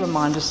may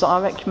remind us that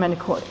our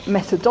ecumenical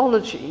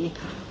methodology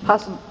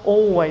hasn't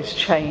always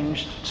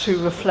changed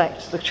to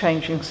reflect the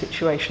changing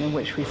situation in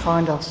which we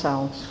find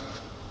ourselves.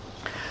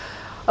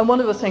 And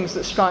one of the things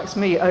that strikes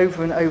me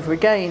over and over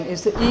again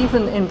is that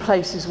even in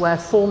places where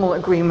formal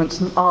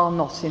agreements are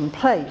not in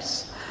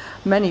place,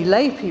 many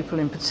lay people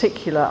in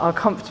particular are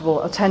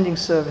comfortable attending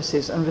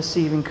services and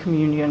receiving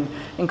communion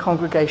in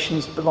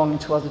congregations belonging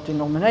to other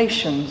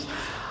denominations.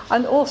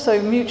 And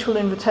also mutual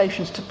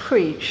invitations to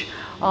preach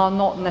are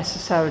not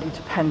necessarily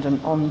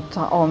dependent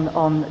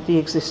on the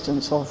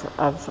existence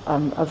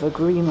of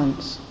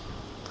agreements.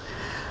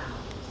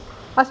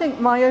 I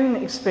think my own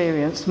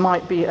experience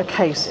might be a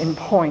case in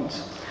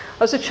point.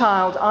 As a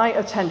child, I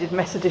attended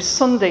Methodist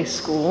Sunday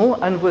School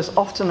and was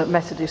often at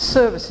Methodist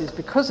services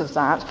because of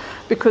that,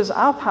 because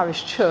our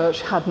parish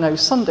church had no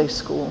Sunday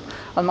school,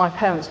 and my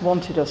parents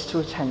wanted us to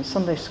attend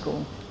Sunday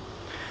school.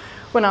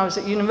 When I was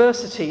at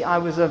university, I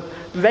was a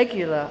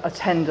regular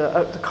attender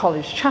at the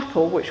college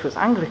chapel, which was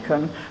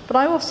Anglican, but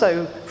I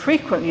also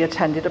frequently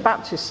attended a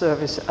Baptist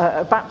service,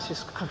 a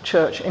Baptist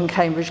church in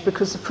Cambridge,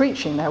 because the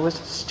preaching there was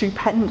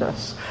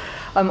stupendous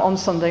on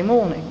Sunday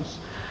mornings.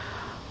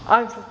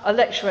 I'm a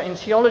lecturer in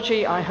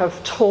theology. I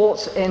have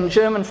taught in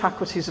German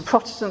faculties of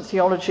Protestant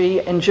theology,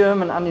 in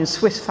German and in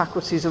Swiss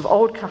faculties of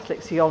Old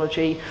Catholic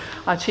theology.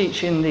 I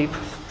teach in the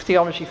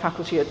theology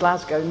faculty at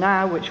Glasgow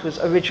now, which was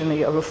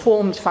originally a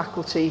Reformed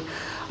faculty.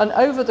 And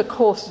over the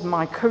course of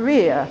my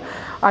career,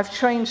 I've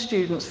trained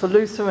students for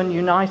Lutheran,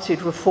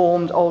 United,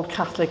 Reformed, Old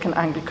Catholic and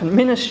Anglican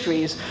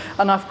ministries,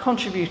 and I've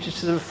contributed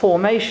to the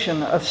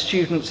formation of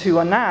students who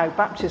are now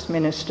Baptist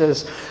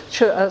ministers,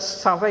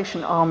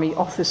 Salvation Army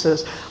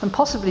officers, and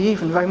possibly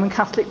even Roman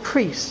Catholic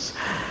priests.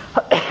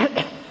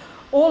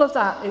 All of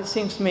that, it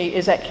seems to me,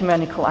 is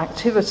ecumenical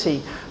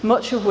activity,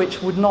 much of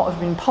which would not have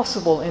been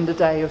possible in the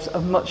day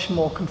of much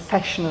more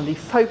confessionally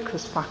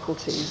focused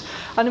faculties,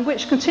 and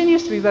which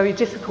continues to be very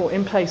difficult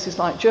in places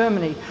like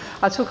Germany.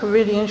 I took a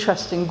really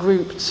interesting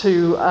group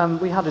to,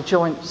 we had a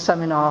joint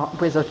seminar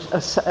with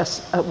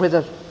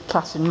a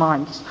class in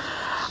Mainz,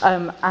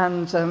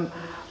 and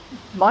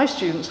my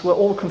students were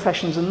all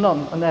confessions and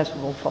none, and theirs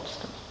were all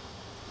Protestant.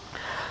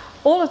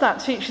 All of that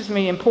teaches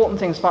me important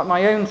things about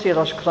my own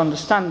theological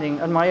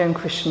understanding and my own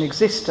Christian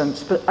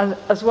existence, but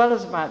as well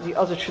as about the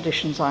other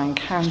traditions I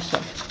encounter.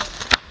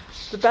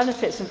 The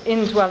benefits of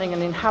indwelling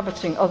and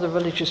inhabiting other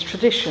religious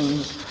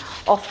traditions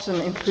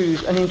often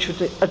include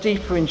a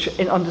deeper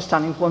in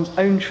understanding of one's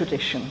own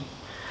tradition.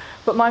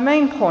 But my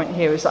main point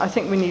here is that I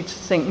think we need to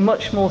think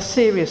much more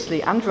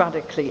seriously and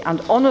radically and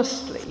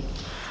honestly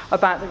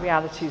about the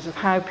realities of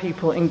how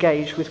people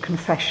engage with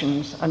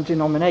confessions and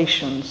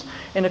denominations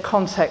in a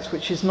context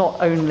which is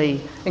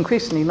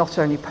increasingly not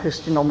only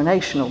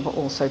post-denominational but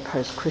also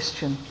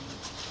post-Christian.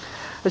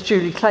 As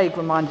Julie Clegg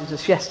reminded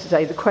us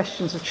yesterday, the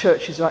questions of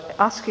churches are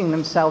asking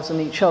themselves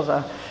and each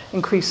other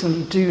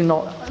increasingly do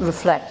not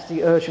reflect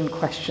the urgent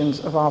questions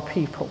of our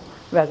people,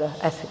 whether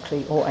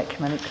ethically or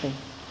ecumenically.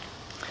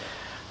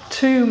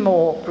 Two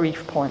more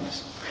brief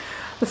points.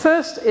 The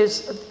first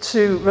is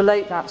to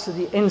relate that to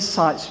the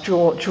insights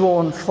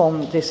drawn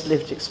from this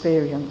lived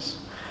experience.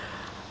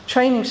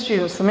 Training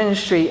students for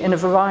ministry in a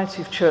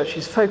variety of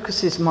churches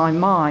focuses my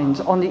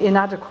mind on the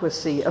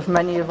inadequacy of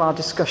many of our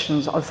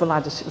discussions of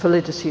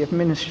validity of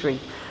ministry.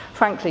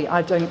 Frankly,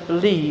 I don't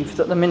believe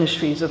that the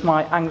ministries of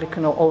my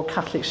Anglican or Old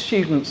Catholic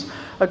students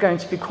are going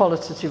to be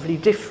qualitatively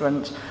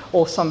different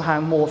or somehow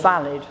more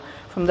valid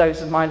from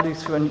those of my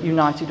Lutheran,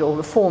 United or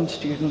Reformed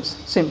students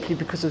simply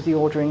because of the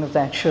ordering of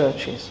their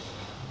churches.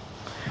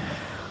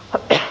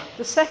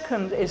 The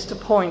second is to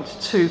point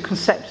to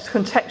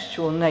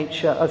contextual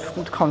nature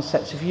of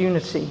concepts of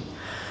unity.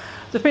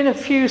 There have been a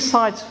few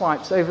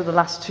sideswipes over the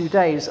last 2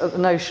 days at the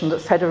notion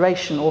that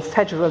federation or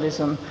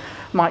federalism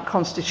might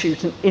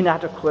constitute an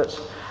inadequate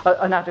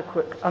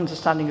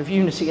understanding of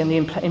unity and the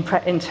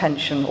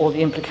intention or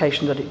the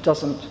implication that it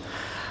doesn't.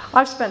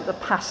 I've spent the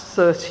past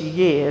 30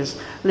 years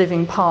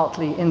living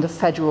partly in the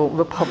Federal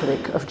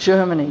Republic of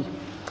Germany.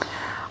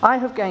 I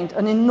have gained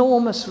an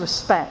enormous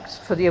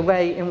respect for the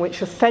way in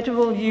which a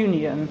federal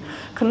union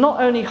can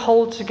not only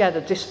hold together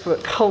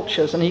disparate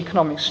cultures and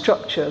economic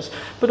structures,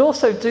 but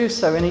also do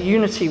so in a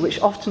unity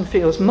which often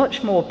feels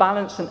much more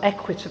balanced and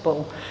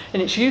equitable in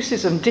its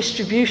uses and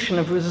distribution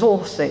of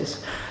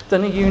resources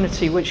than a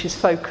unity which is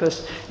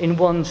focused in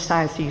one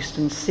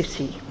southeastern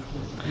city.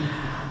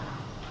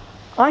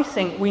 I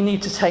think we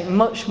need to take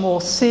much more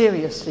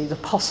seriously the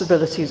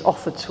possibilities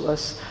offered to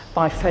us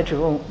by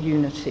federal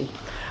unity,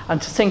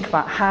 and to think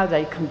about how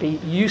they can be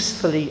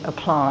usefully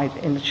applied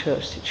in the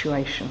church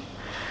situation.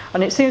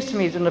 And it seems to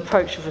me that an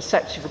approach of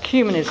receptive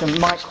ecumenism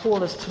might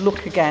call us to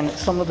look again at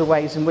some of the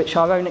ways in which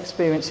our own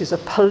experiences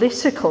of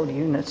political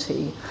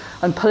unity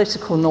and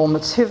political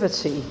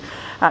normativity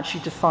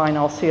actually define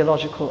our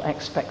theological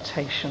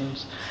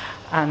expectations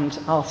and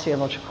our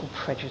theological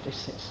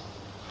prejudices.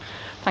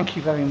 Thank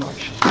you very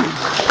much.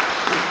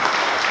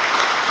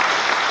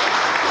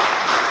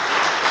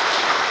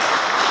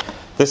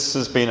 This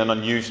has been an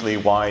unusually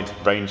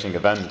wide-ranging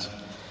event.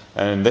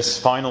 And in this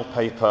final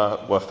paper,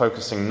 we're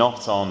focusing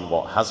not on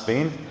what has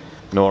been,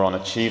 nor on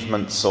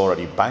achievements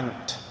already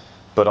banked,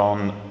 but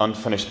on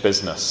unfinished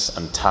business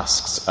and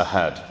tasks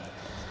ahead,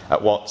 at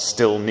what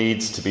still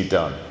needs to be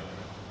done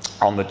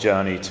on the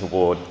journey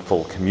toward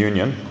full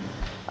communion,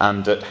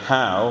 and at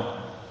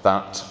how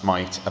that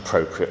might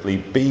appropriately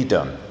be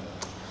done.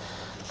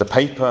 The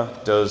paper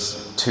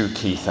does two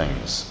key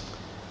things.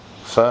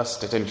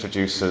 First, it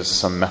introduces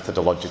some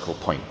methodological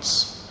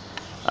points.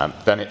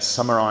 Then it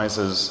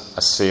summarises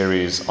a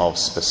series of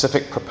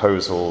specific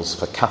proposals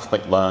for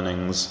Catholic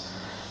learnings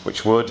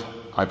which would,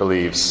 I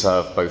believe,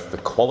 serve both the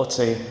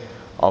quality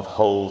of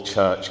whole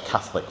church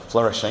Catholic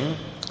flourishing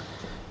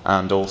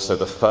and also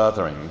the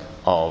furthering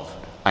of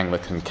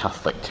Anglican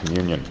Catholic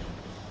communion.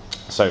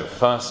 So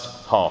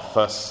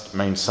first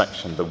main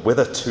section, the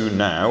whither to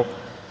now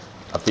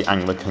of the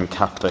Anglican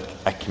Catholic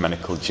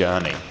ecumenical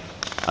journey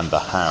and the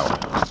how.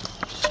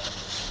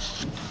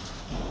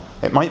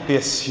 It might be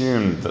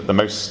assumed that the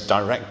most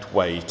direct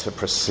way to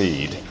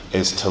proceed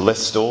is to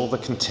list all the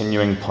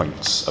continuing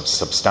points of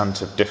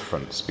substantive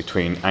difference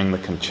between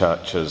Anglican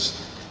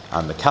churches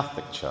and the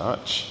Catholic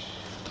Church,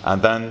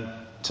 and then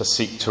to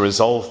seek to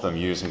resolve them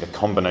using a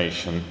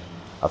combination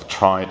of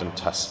tried and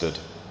tested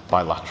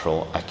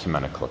bilateral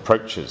ecumenical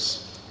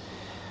approaches.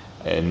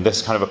 In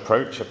this kind of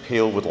approach,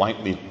 appeal would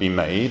likely be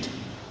made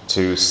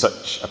to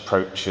such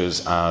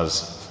approaches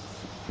as,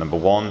 number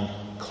one,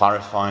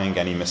 clarifying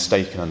any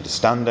mistaken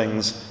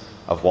understandings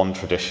of one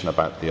tradition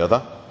about the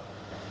other.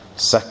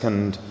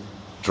 Second,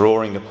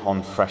 drawing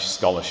upon fresh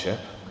scholarship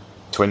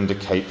to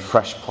indicate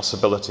fresh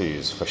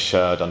possibilities for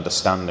shared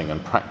understanding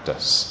and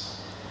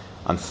practice.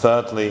 And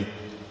thirdly,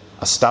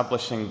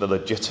 establishing the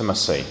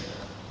legitimacy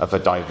of a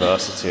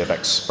diversity of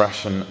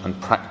expression and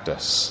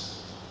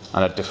practice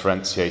and a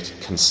differentiated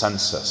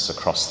consensus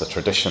across the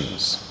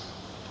traditions.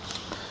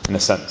 In a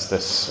sense,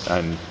 this,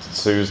 and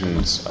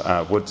Susan's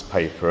Wood's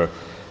paper,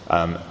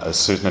 as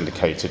Susan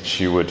indicated,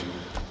 she would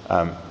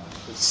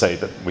say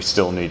that we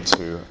still need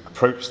to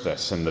approach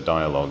this in the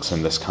dialogues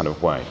in this kind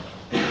of way.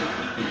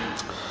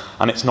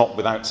 And it's not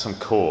without some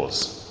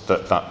cause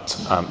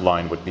that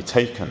line would be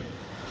taken.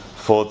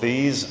 For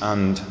these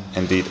and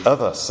indeed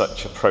other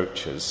such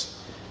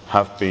approaches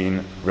have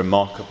been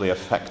remarkably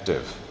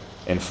effective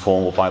in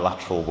formal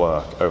bilateral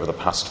work over the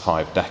past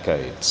 5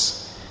 decades.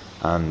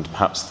 And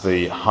perhaps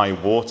the high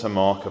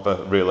watermark of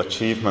a real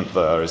achievement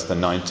there is the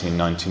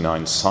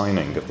 1999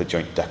 signing of the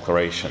Joint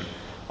Declaration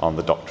on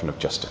the Doctrine of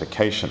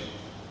Justification.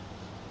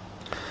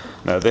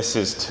 Now, this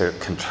is to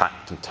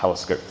contract and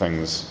telescope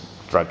things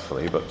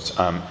dreadfully, but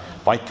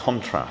by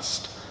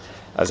contrast,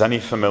 as any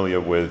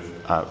familiar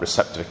with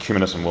receptive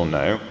ecumenism will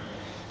know,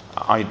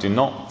 I do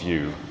not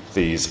view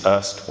these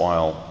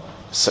erstwhile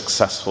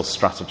successful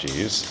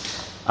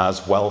strategies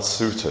as well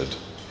suited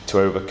to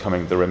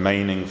overcoming the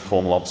remaining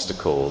formal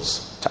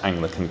obstacles to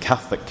Anglican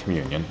Catholic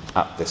communion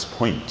at this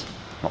point.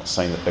 I'm not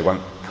saying that they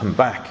won't come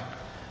back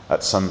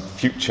at some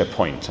future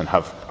point and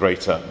have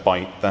greater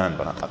bite then,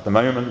 but at the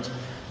moment,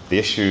 the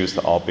issues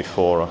that are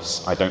before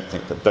us, I don't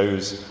think that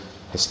those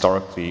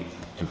historically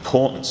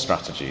important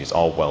strategies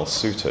are well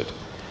suited.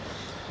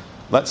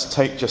 Let's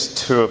take just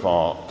 2 of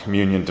our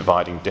communion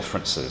dividing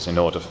differences in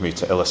order for me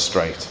to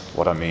illustrate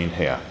what I mean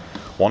here.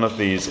 One of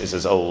these is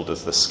as old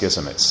as the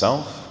schism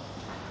itself,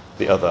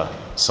 the other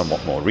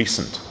somewhat more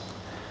recent.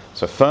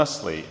 So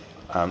firstly,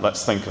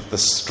 let's think of the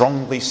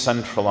strongly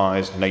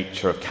centralised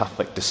nature of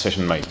Catholic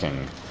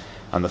decision-making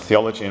and the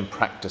theology and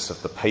practice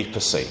of the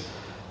papacy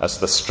as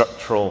the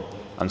structural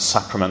and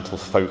sacramental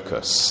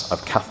focus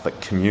of Catholic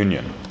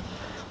communion,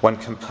 when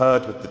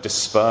compared with the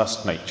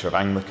dispersed nature of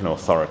Anglican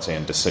authority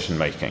and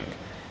decision-making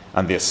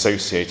and the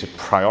associated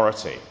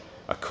priority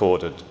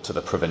accorded to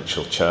the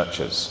provincial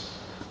churches.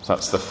 So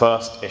that's the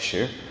first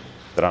issue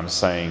that I'm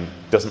saying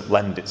doesn't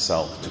lend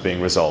itself to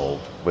being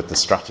resolved with the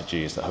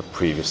strategies that have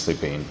previously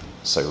been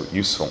so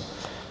useful.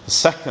 The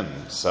second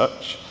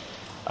such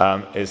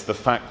is the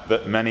fact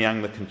that many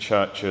Anglican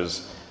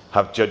churches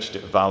have judged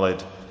it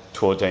valid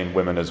to ordain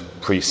women as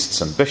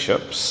priests and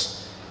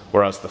bishops,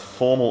 whereas the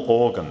formal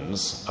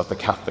organs of the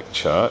Catholic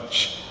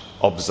Church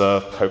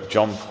observe Pope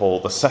John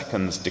Paul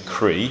II's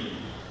decree,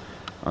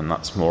 and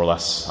that's more or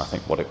less, I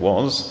think, what it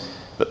was,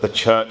 that the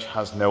Church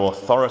has no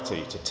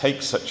authority to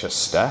take such a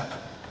step,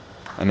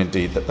 and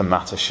indeed that the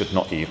matter should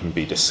not even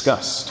be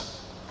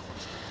discussed.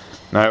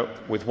 Now,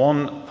 with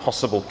one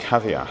possible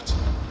caveat,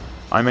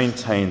 I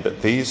maintain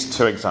that these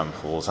 2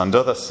 examples and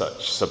other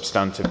such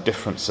substantive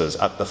differences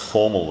at the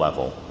formal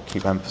level, I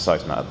keep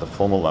emphasising that at the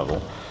formal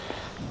level,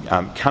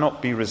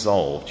 cannot be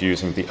resolved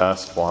using the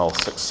erstwhile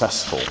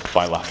successful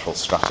bilateral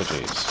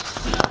strategies.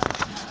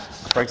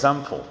 For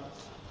example,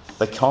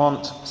 they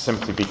can't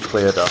simply be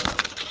cleared up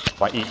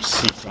by each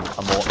seeking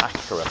a more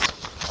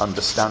accurate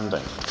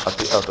understanding of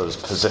the other's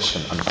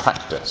position and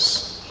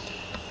practice.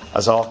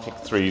 As Archic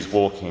 3's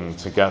Walking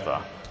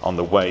Together on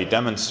the Way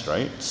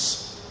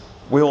demonstrates,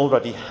 we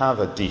already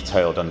have a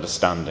detailed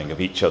understanding of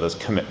each other's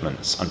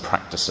commitments and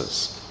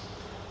practices.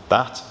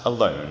 That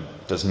alone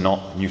does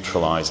not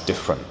neutralise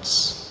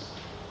difference.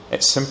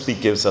 It simply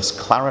gives us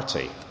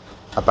clarity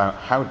about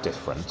how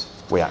different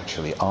we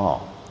actually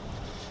are.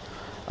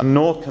 And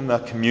nor can their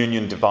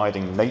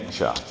communion-dividing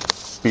nature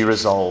be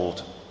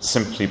resolved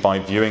simply by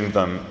viewing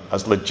them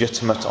as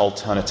legitimate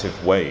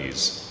alternative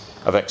ways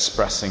of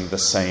expressing the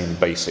same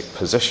basic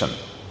position.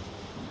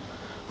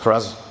 For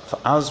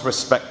as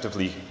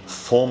respectively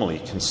formally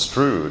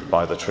construed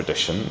by the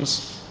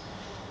traditions,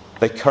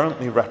 they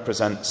currently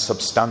represent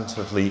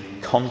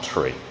substantively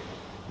contrary,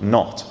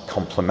 not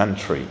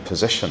complementary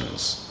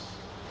positions.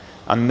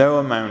 And no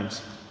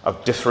amount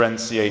of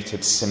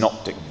differentiated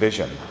synoptic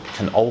vision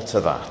can alter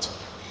that.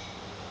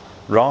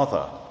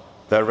 Rather,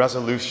 their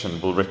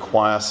resolution will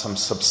require some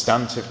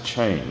substantive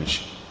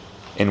change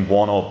in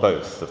one or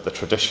both of the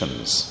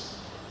traditions,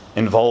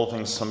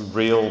 involving some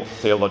real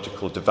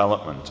theological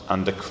development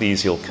and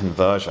ecclesial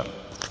conversion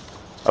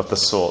of the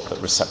sort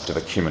that receptive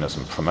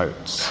ecumenism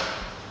promotes.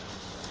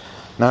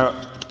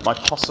 Now, my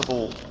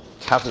possible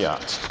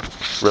caveat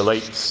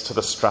relates to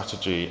the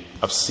strategy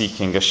of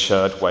seeking a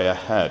shared way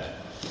ahead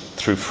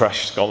through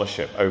fresh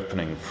scholarship,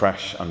 opening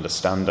fresh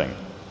understanding.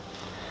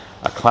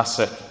 A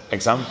classic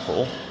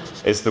example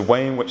is the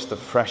way in which the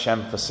fresh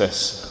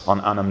emphasis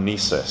on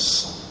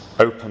anamnesis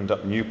opened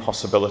up new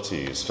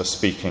possibilities for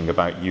speaking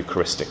about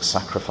Eucharistic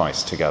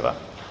sacrifice together.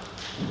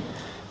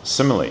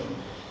 Similarly,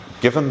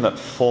 given that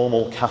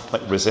formal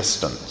Catholic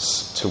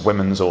resistance to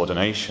women's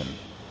ordination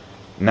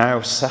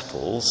now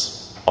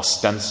settles,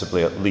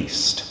 ostensibly at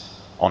least,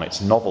 on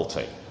its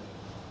novelty,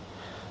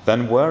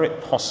 then were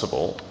it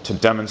possible to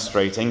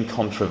demonstrate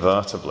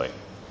incontrovertibly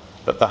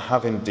that there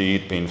have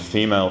indeed been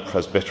female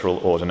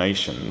presbyteral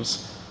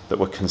ordinations that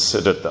were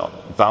considered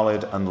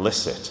valid and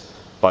licit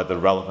by the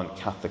relevant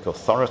Catholic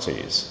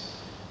authorities,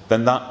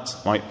 then that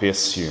might be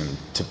assumed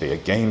to be a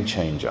game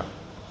changer.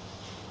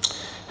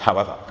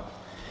 However,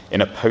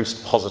 in a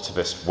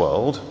post-positivist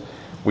world,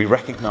 we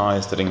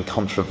recognise that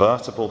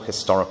incontrovertible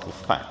historical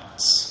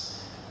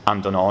facts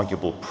and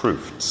unarguable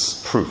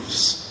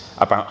proofs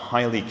about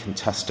highly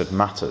contested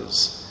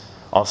matters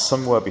are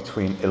somewhere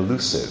between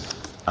elusive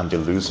and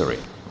illusory.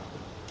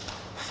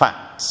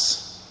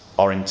 Facts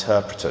are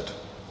interpreted,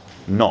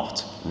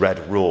 not read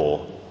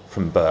raw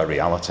from bare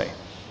reality.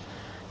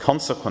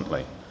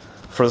 Consequently,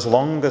 for as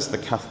long as the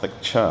Catholic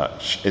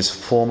Church is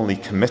formally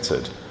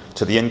committed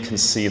to the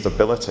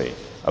inconceivability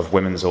of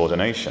women's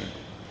ordination,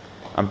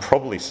 and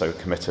probably so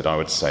committed, I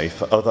would say,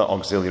 for other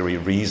auxiliary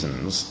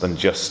reasons than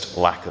just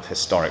lack of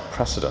historic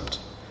precedent,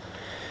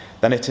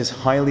 then it is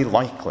highly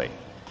likely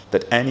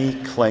that any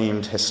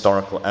claimed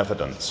historical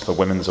evidence for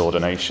women's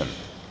ordination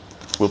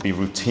will be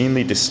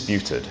routinely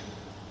disputed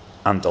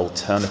and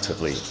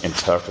alternatively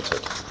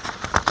interpreted.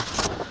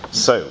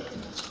 So,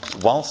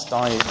 whilst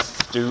I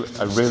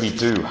really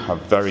do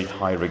have very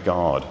high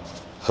regard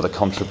for the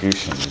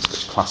contributions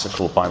which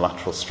classical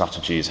bilateral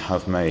strategies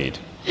have made,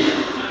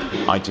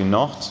 I do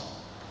not,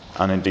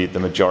 and indeed the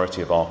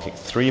majority of Archic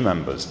 3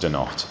 members do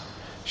not,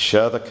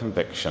 share the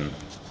conviction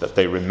that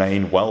they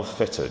remain well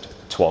fitted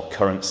to our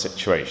current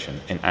situation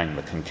in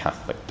Anglican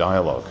Catholic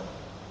dialogue.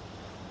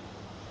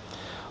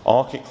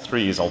 Archic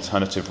 3's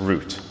alternative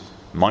route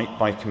might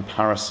by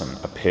comparison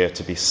appear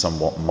to be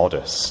somewhat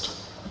modest.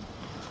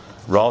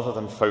 Rather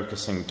than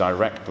focusing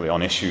directly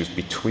on issues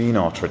between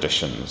our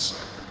traditions,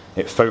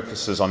 it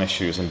focuses on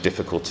issues and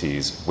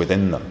difficulties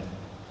within them,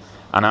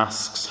 and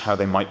asks how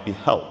they might be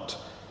helped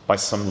by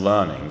some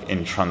learning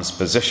in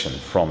transposition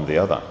from the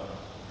other.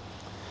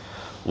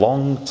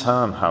 Long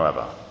term,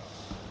 however,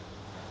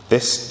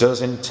 this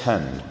does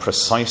intend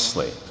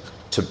precisely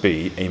to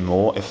be a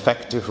more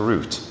effective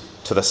route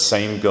to the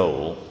same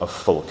goal of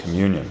full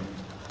communion.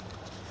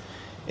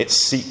 It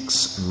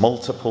seeks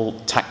multiple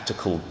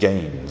tactical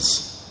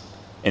gains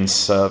in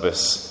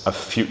service of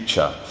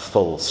future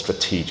full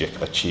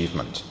strategic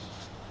achievement.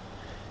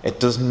 It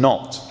does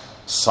not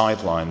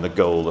sideline the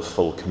goal of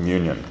full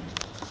communion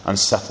and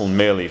settle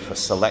merely for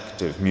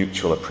selective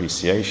mutual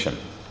appreciation.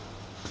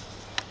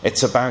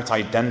 It's about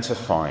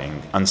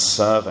identifying and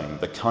serving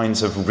the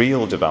kinds of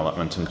real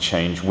development and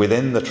change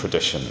within the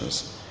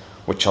traditions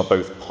which are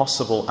both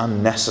possible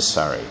and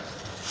necessary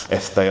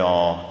if they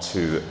are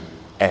to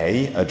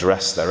A,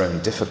 address their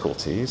own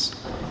difficulties,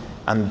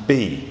 and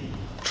B,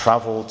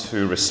 travel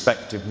to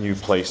respective new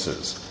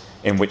places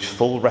in which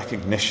full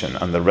recognition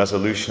and the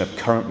resolution of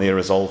currently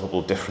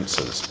irresolvable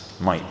differences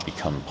might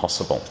become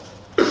possible.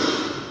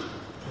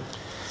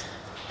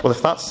 Well,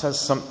 if that says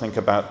something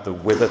about the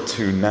whither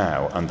to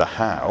now and the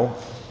how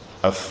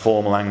of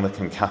formal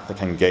Anglican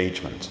Catholic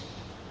engagement,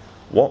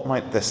 what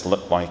might this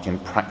look like in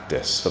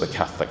practice for the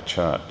Catholic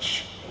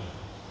Church?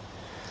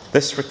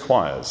 This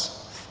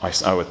requires,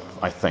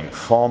 I think,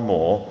 far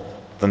more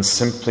than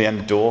simply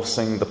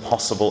endorsing the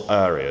possible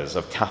areas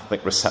of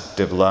Catholic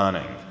receptive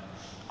learning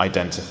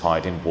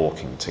identified in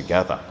Walking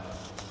Together.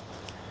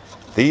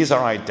 These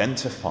are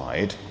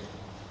identified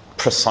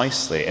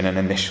precisely in an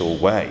initial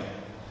way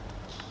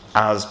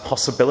as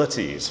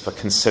possibilities for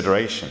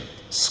consideration,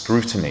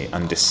 scrutiny,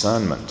 and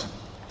discernment.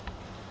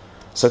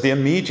 So the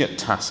immediate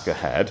task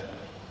ahead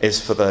is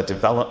for their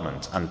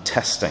development and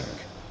testing.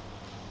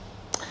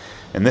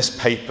 In this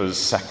paper's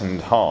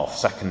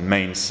second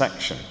main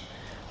section,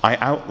 I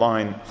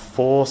outline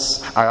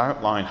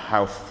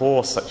how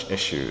four such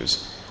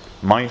issues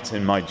might,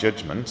 in my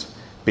judgment,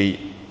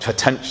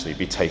 potentially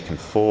be taken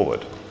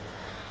forward.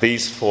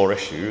 These four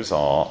issues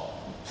are,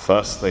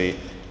 firstly,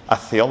 a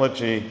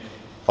theology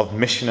of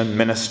mission and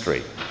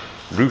ministry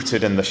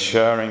rooted in the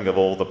sharing of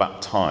all the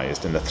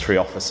baptized in the three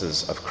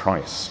offices of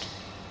Christ.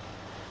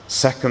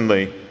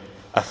 Secondly,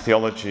 a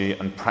theology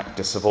and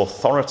practice of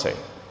authority,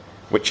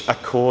 which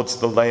accords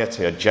the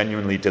laity a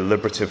genuinely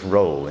deliberative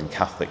role in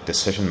Catholic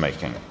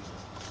decision-making.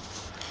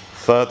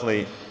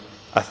 Thirdly,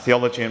 a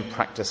theology and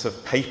practice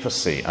of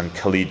papacy and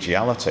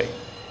collegiality,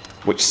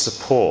 which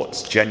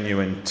supports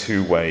genuine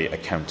two-way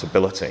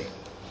accountability.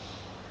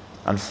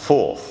 And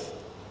fourth,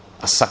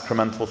 a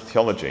sacramental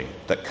theology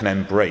that can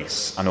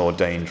embrace an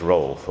ordained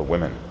role for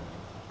women.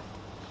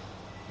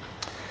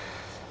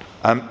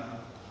 I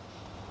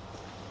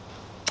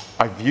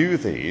view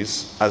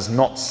these as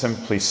not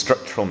simply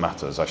structural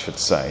matters, I should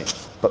say,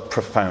 but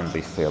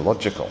profoundly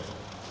theological.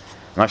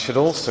 And I should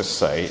also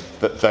say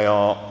that they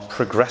are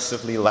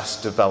progressively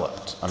less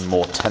developed and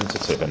more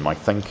tentative in my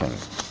thinking.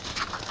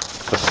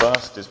 The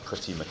first is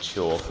pretty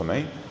mature for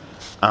me,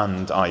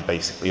 and I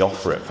basically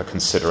offer it for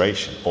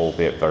consideration,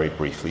 albeit very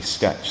briefly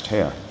sketched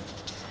here.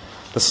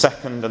 The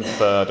second and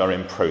third are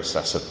in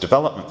process of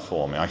development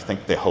for me. I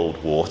think they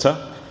hold water,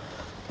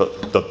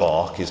 but the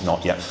bark is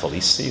not yet fully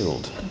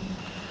sealed.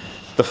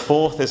 The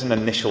fourth is an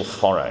initial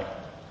foray,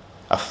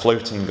 a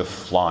floating of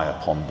fly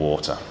upon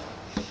water.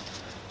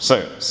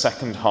 So,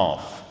 second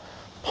half,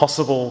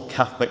 possible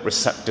Catholic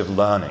receptive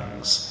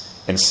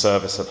learnings in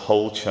service of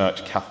whole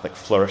church Catholic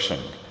flourishing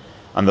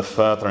and the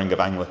furthering of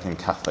Anglican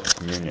Catholic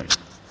communion.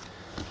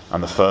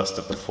 And the first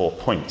of the 4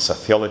 points, a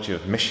theology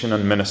of mission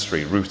and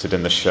ministry rooted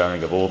in the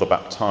sharing of all the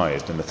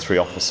baptized in the three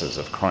offices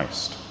of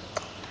Christ.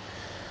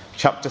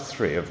 Chapter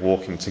 3 of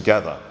Walking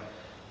Together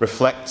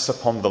reflects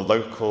upon the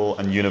local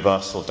and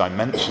universal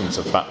dimensions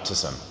of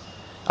baptism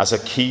as a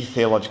key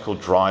theological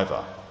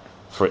driver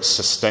for its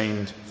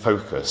sustained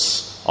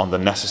focus on the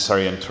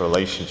necessary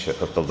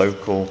interrelationship of the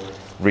local,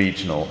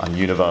 regional, and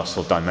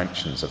universal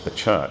dimensions of the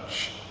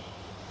Church.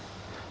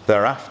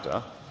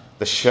 Thereafter,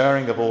 the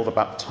sharing of all the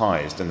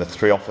baptized in the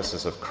three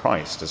offices of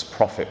Christ as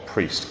prophet,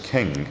 priest,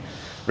 king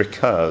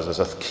recurs as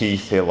a key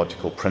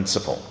theological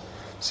principle.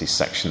 See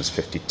sections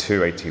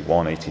 52,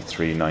 81,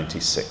 83,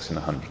 96, and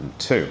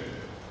 102.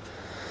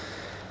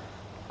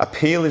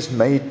 Appeal is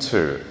made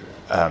to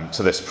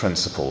this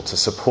principle to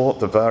support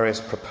the various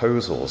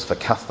proposals for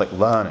Catholic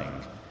learning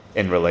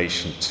in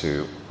relation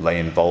to lay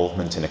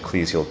involvement in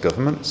ecclesial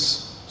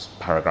governments,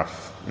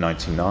 paragraph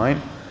 99,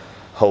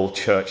 whole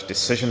church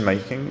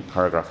decision-making,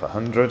 paragraph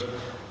 100,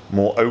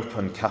 more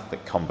open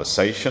Catholic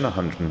conversation,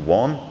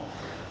 101,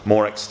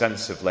 more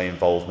extensive lay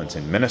involvement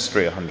in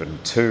ministry,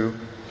 102,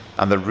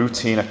 and the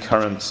routine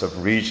occurrence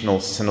of regional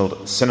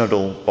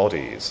synodal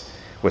bodies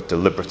with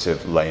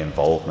deliberative lay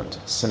involvement,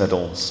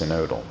 synodal,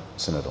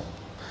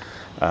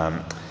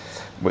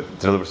 with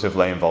deliberative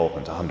lay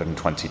involvement,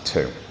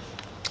 122.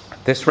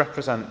 This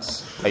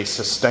represents a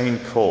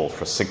sustained call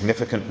for a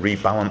significant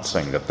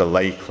rebalancing of the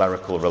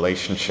lay-clerical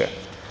relationship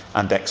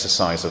and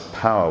exercise of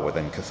power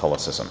within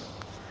Catholicism.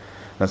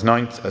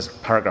 As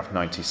paragraph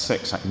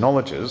 96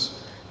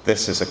 acknowledges,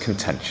 this is a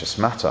contentious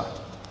matter.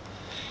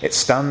 It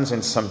stands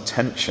in some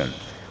tension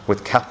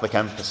with Catholic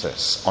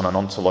emphasis on an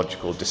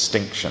ontological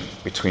distinction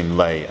between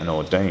lay and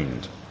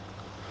ordained.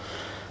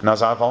 And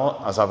as I've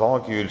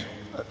argued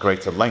at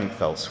greater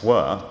length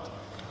elsewhere,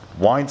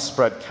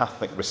 widespread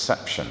Catholic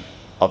reception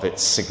of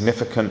its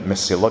significant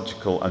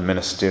missiological and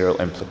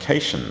ministerial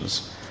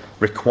implications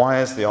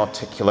requires the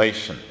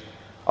articulation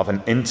of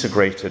an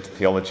integrated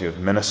theology of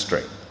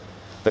ministry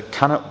that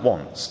can at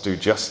once do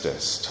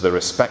justice to the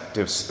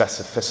respective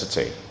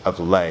specificity of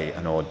lay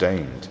and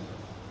ordained.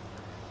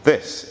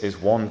 This is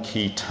one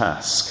key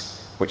task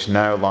which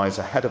now lies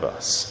ahead of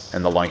us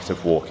in the light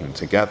of Walking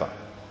Together.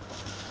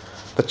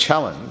 The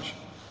challenge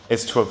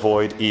is to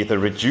avoid either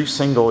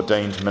reducing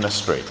ordained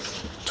ministry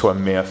to a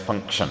mere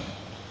function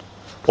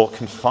or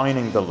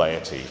confining the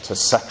laity to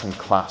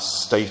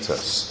second-class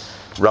status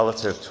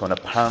relative to an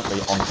apparently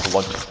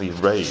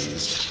ontologically raised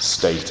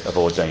state of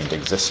ordained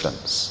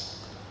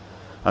existence.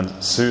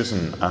 And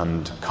Susan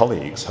and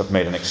colleagues have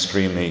made an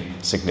extremely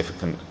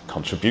significant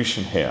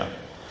contribution here.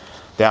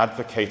 They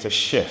advocate a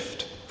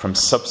shift from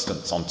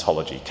substance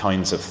ontology,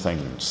 kinds of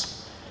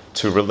things,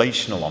 to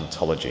relational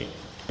ontology,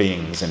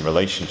 beings in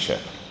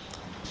relationship.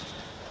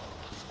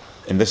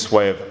 In this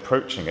way of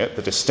approaching it,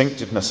 the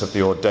distinctiveness of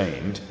the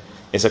ordained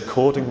is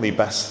accordingly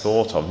best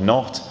thought of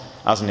not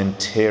as an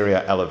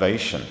interior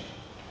elevation,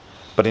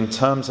 but in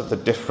terms of the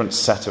different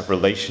set of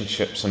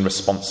relationships and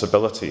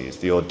responsibilities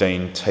the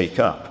ordained take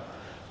up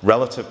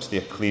relative to the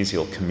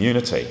ecclesial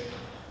community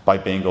by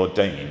being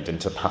ordained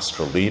into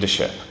pastoral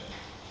leadership.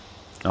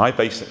 Now, I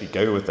basically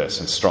go with this,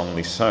 and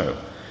strongly so,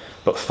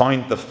 but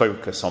find the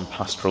focus on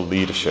pastoral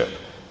leadership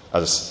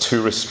as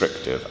too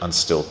restrictive and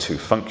still too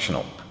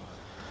functional.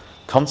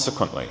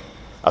 Consequently,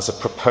 as a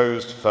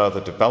proposed further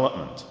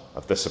development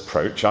of this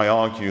approach, I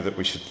argue that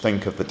we should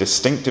think of the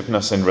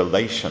distinctiveness in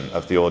relation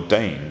of the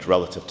ordained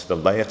relative to the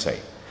laity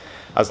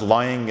as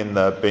lying in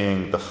their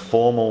being the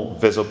formal,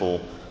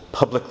 visible,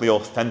 publicly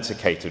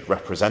authenticated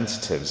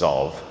representatives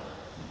of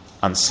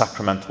and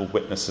sacramental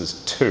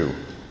witnesses to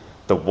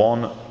the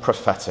one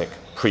prophetic,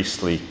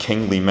 priestly,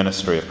 kingly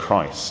ministry of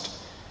Christ,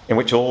 in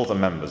which all the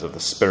members of the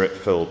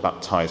Spirit-filled,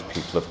 baptized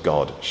people of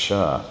God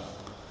share.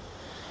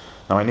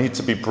 Now, I need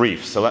to be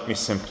brief, so let me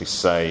simply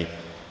say,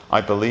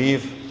 I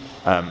believe,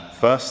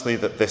 firstly,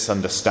 that this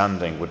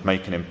understanding would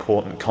make an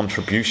important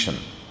contribution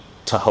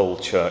to whole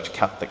church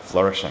Catholic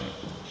flourishing.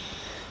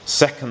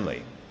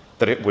 Secondly,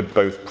 that it would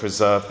both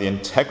preserve the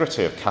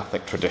integrity of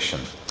Catholic tradition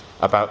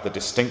about the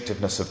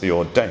distinctiveness of the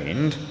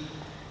ordained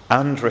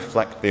and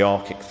reflect the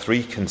Archic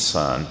III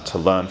concern to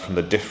learn from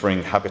the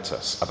differing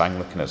habitus of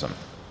Anglicanism.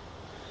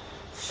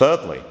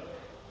 Thirdly,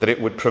 that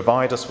it would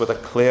provide us with a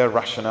clear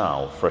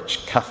rationale for a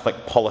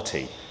Catholic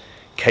polity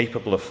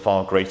capable of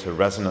far greater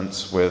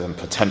resonance with and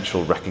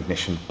potential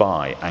recognition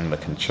by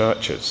Anglican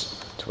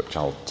churches, to which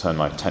I'll turn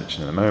my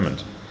attention in a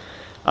moment.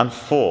 And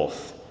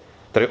fourth,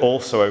 that it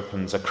also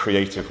opens a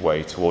creative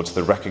way towards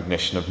the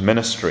recognition of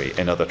ministry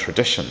in other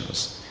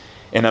traditions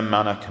in a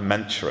manner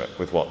commensurate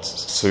with what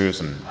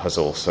Susan has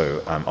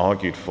also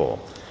argued for.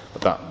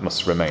 But that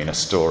must remain a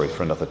story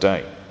for another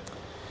day.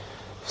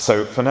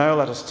 So for now,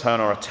 let us turn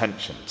our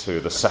attention to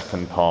the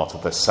second part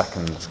of the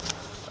second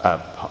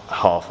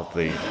half of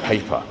the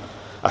paper,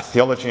 a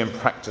theology and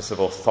practice of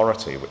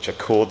authority which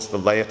accords the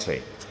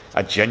laity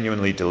a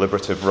genuinely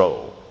deliberative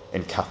role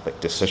in Catholic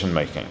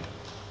decision-making.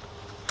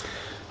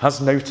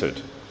 As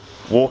noted,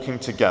 Walking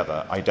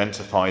Together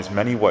identifies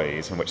many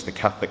ways in which the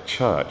Catholic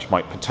Church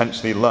might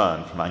potentially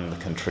learn from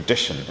Anglican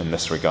tradition in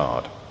this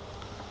regard.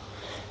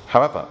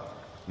 However,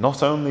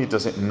 not only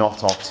does it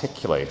not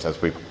articulate,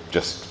 as we've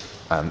just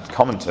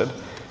commented,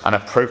 an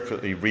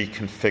appropriately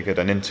reconfigured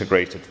and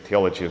integrated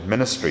theology of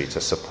ministry to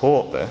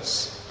support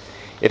this,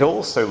 it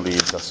also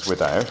leaves us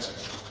without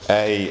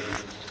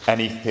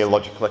any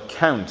theological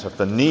account of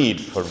the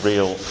need for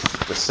real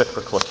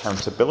reciprocal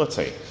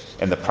accountability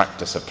in the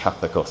practice of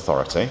Catholic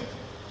authority,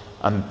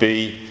 and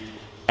B,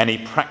 any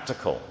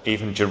practical,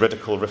 even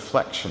juridical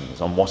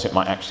reflections on what it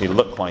might actually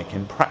look like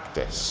in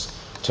practice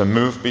to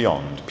move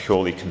beyond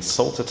purely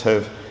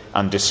consultative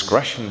and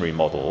discretionary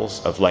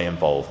models of lay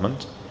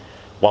involvement,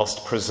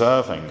 whilst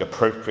preserving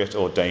appropriate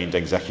ordained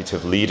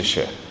executive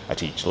leadership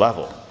at each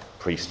level,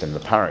 priest in the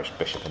parish,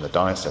 bishop in the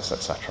diocese,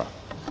 etc.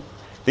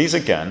 These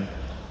again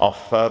are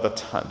further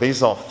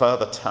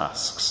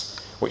tasks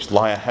which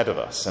lie ahead of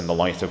us in the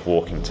light of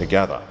Walking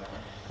Together,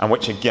 and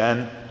which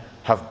again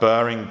have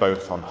bearing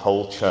both on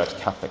whole church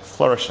Catholic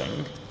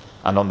flourishing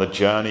and on the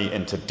journey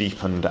into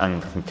deepened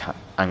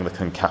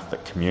Anglican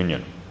Catholic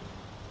communion.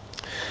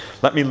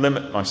 Let me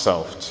limit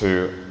myself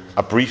to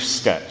a brief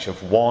sketch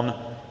of one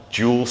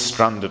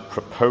dual-stranded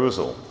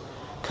proposal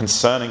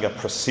concerning a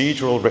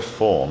procedural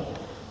reform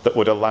that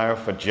would allow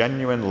for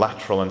genuine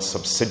lateral and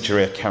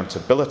subsidiary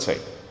accountability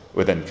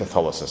within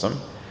Catholicism,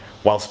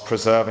 whilst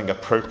preserving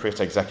appropriate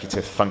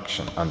executive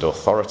function and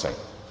authority.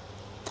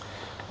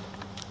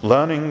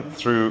 Learning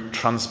through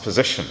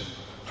transposition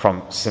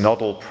from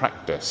synodal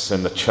practice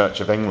in the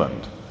Church of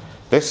England,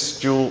 this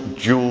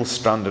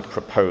dual-stranded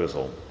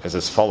proposal is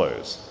as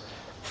follows.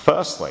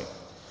 Firstly,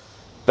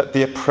 that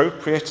the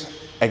appropriate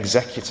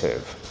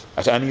executive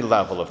at any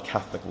level of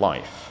Catholic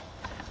life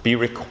be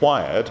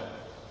required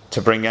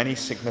to bring any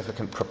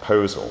significant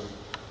proposal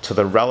to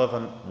the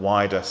relevant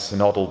wider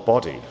synodal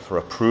body for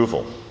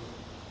approval,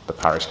 the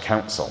parish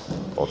council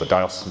or the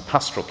diocesan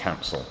pastoral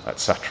council,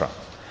 etc.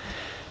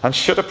 And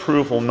should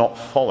approval not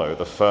follow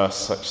the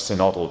first such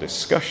synodal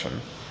discussion,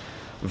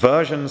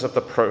 versions of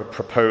the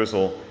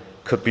proposal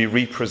could be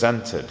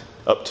represented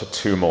up to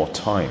 2 more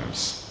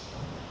times.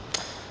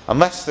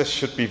 Unless this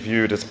should be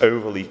viewed as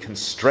overly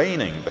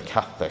constraining the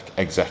Catholic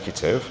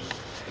executive,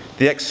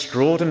 the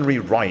extraordinary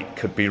right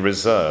could be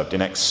reserved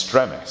in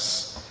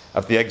extremis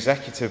of the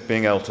executive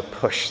being able to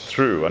push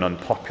through an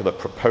unpopular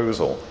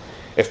proposal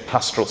if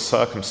pastoral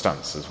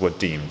circumstances were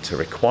deemed to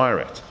require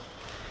it,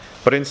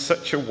 but in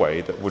such a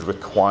way that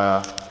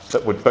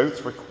would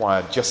both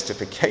require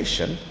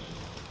justification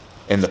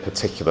in the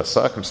particular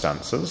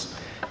circumstances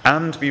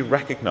and be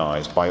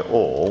recognised by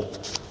all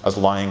as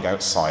lying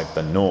outside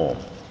the norm.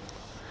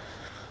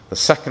 The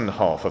second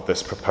half of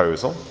this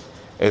proposal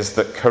is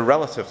that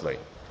correlatively,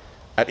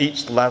 at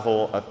each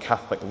level of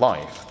Catholic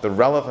life, the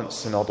relevant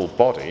synodal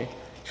body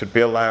should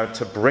be allowed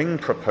to bring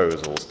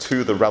proposals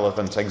to the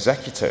relevant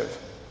executive,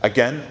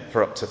 again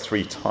for up to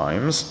 3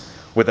 times,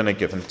 within a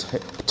given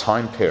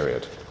time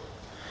period.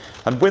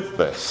 And with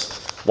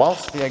this,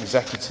 whilst the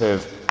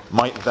executive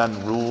might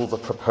then rule the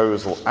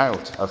proposal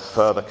out of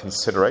further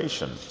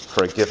consideration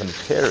for a given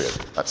period,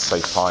 let's say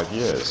 5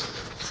 years.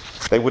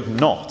 They would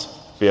not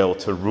be able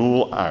to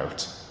rule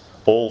out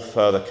all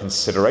further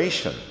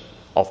consideration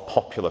of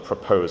popular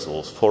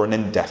proposals for an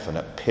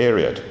indefinite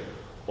period,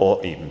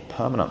 or even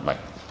permanently,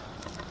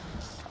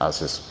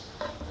 as is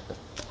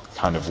the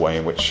kind of way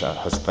in which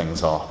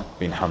things are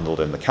being handled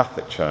in the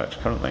Catholic Church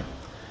currently.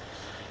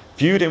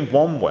 Viewed in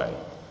one way,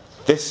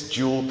 this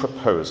dual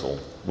proposal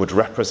would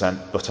represent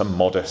but a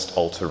modest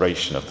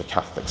alteration of the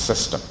Catholic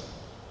system.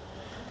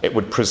 It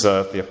would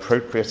preserve the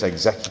appropriate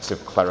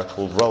executive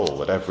clerical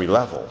role at every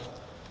level,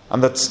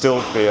 and there'd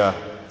still be an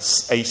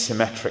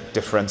asymmetric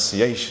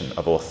differentiation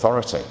of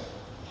authority.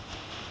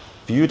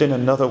 Viewed in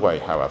another way,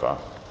 however,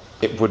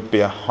 it would be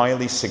a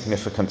highly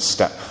significant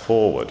step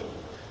forward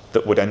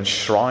that would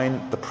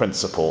enshrine the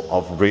principle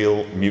of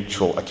real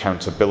mutual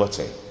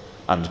accountability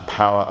and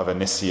power of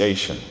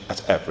initiation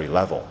at every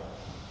level.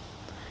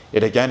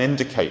 It again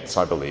indicates,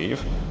 I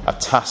believe, a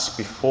task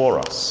before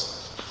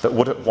us that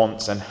would at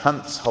once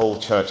enhance whole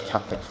Church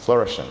Catholic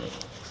flourishing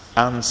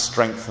and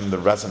strengthen the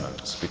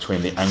resonance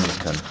between the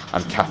Anglican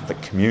and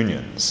Catholic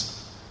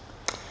communions.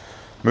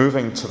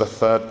 Moving to the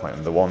third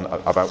point, the one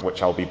about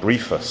which I'll be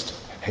briefest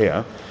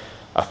here,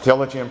 a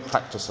theology and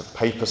practice of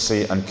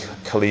papacy and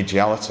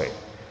collegiality,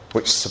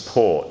 which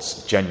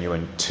supports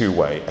genuine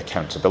two-way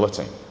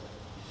accountability.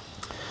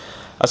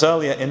 As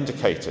earlier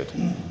indicated,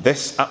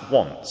 this at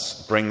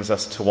once brings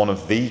us to one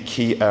of the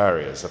key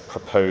areas of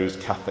proposed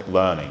Catholic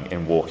learning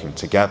in Walking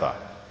Together,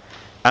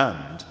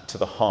 and to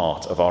the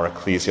heart of our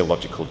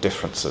ecclesiological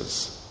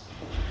differences.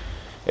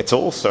 It's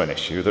also an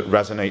issue that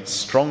resonates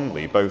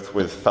strongly both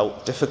with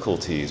felt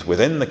difficulties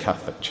within the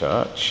Catholic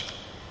Church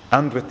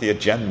and with the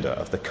agenda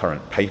of the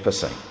current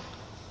papacy.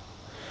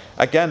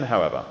 Again,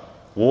 however,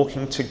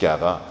 Walking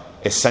Together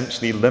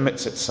essentially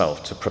limits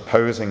itself to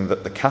proposing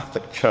that the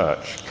Catholic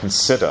Church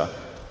consider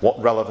what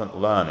relevant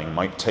learning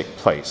might take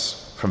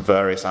place from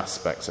various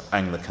aspects of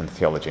Anglican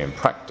theology and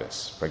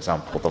practice, for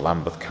example, the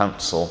Lambeth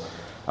Council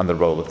and the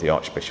role of the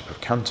Archbishop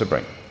of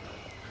Canterbury.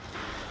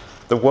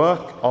 The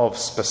work of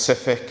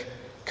specific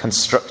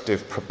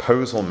constructive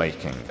proposal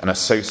making and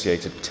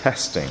associated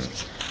testing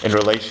in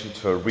relation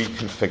to a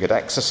reconfigured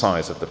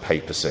exercise of the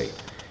papacy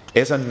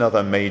is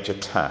another major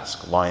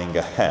task lying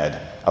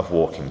ahead of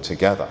Walking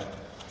Together.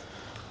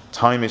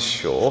 Time is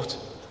short,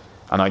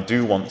 and I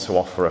do want to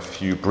offer a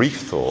few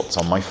brief thoughts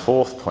on my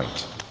fourth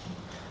point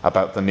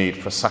about the need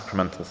for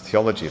sacramental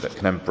theology that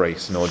can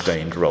embrace an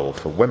ordained role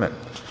for women.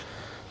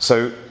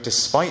 So,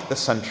 despite the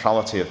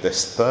centrality of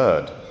this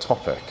third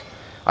topic,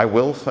 I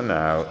will for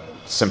now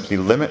simply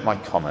limit my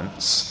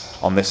comments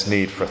on this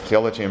need for a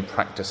theology and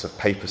practice of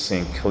papacy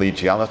and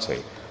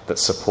collegiality that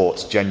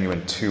supports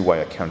genuine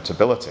two-way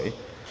accountability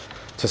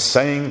to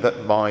saying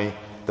that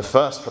the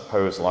first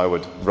proposal I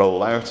would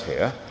roll out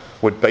here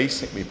would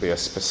basically be a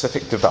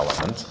specific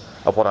development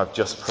of what I've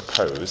just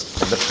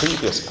proposed in the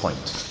previous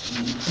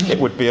point. It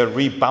would be a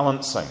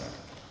rebalancing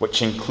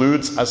which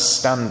includes as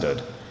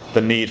standard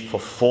the need for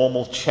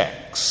formal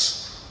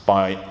checks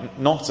by,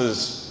 not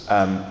as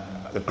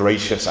a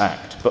gracious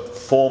act, but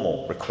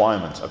formal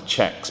requirement of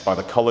checks by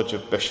the College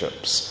of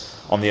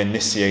Bishops on the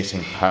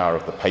initiating power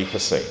of the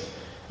papacy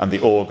and the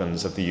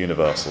organs of the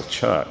universal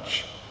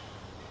church.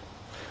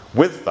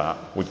 With that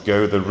would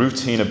go the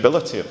routine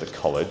ability of the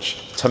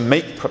college to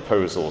make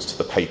proposals to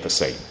the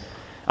papacy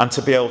and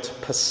to be able to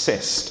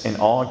persist in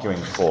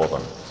arguing for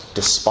them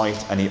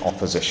despite any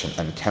opposition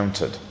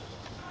encountered.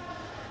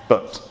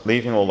 But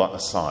leaving all that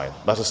aside,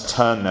 let us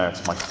turn now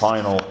to my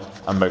final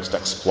and most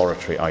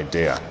exploratory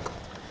idea: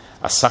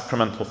 a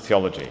sacramental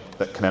theology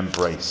that can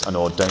embrace an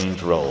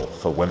ordained role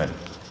for women.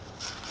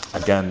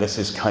 Again, this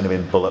is kind of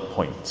in bullet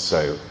points,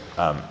 so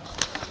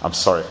I'm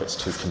sorry if it's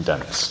too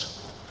condensed.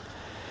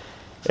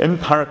 In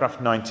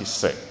paragraph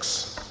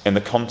 96, in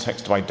the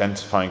context of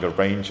identifying a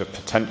range of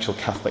potential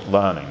Catholic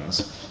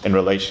learnings in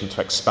relation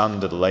to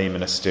expanded lay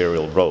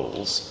ministerial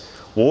roles,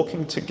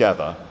 Walking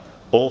Together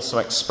also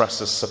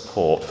expresses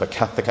support for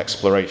Catholic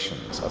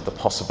explorations of the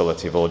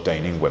possibility of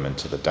ordaining women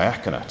to the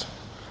diaconate.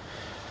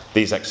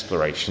 These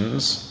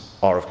explorations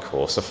are, of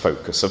course, a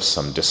focus of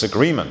some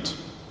disagreement.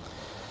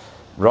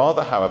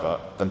 Rather, however,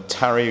 than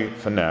tarry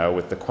for now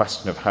with the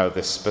question of how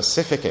this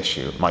specific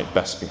issue might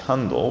best be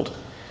handled,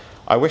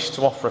 I wish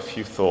to offer a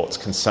few thoughts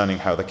concerning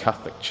how the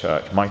Catholic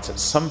Church might at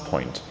some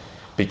point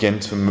begin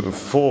to move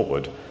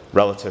forward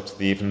relative to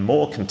the even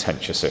more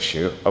contentious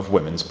issue of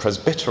women's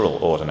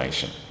presbyteral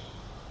ordination.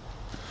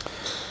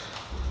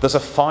 There's a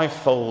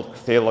fivefold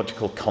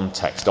theological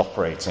context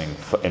operating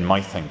in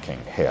my thinking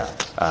here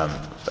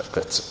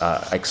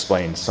that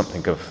explains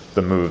something of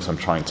the moves I'm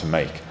trying to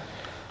make.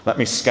 Let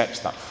me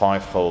sketch that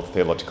fivefold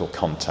theological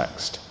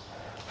context.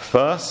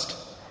 First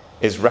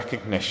is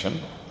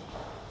recognition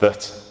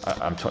that,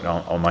 I'm talking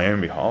on my own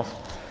behalf,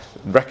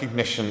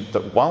 recognition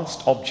that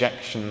whilst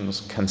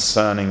objections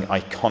concerning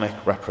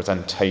iconic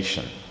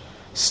representation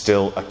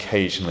still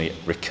occasionally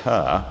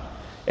recur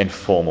in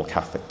formal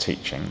Catholic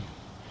teaching,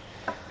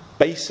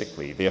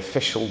 basically, the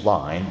official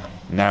line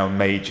now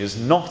majors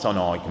not on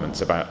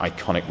arguments about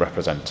iconic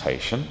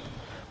representation,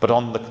 but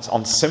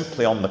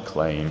simply on the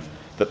claim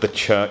that the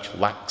church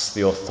lacks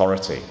the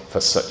authority for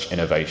such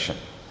innovation.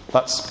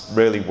 That's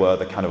really where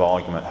the kind of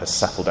argument has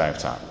settled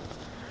out at.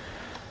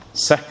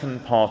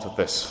 Second part of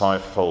this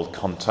fivefold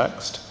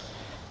context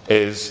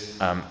is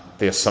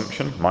the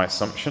assumption, my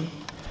assumption,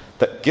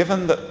 that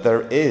given that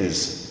there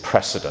is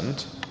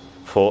precedent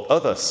for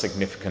other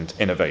significant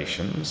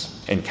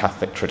innovations in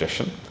Catholic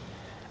tradition,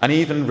 and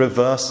even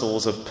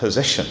reversals of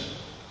position,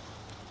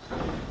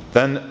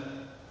 then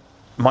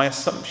my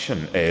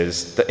assumption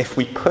is that if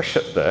we push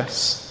at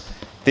this,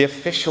 the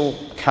official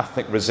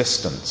Catholic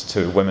resistance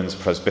to women's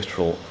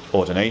presbyteral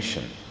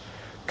ordination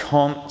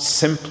can't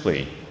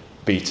simply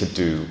be to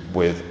do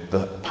with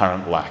the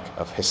apparent lack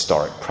of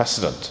historic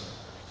precedent.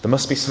 There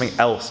must be something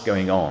else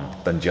going on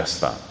than just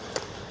that.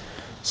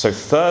 So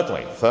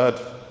third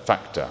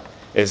factor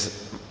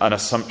is an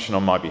assumption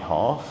on my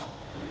behalf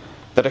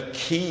that a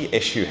key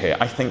issue here,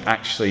 I think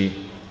actually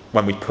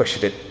when we push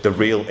at it, the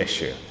real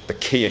issue, the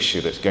key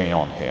issue that's going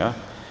on here,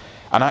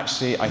 and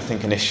actually I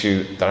think an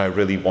issue that I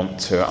really want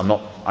to, I'm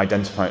not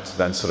identifying it to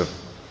then sort of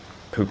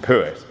poo-poo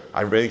it,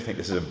 I really think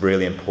this is a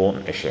really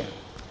important issue. It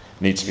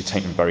needs to be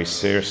taken very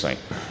seriously.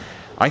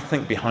 I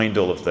think behind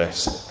all of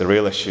this, the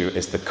real issue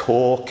is the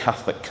core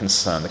Catholic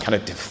concern, the kind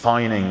of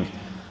defining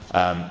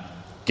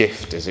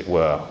gift, as it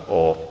were,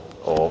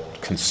 or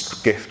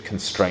gift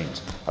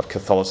constraint of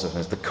Catholicism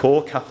is the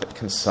core Catholic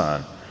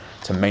concern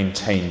to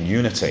maintain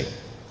unity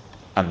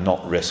and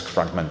not risk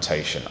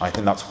fragmentation. I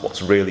think that's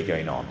what's really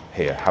going on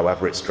here,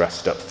 however it's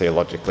dressed up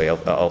theologically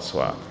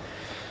elsewhere.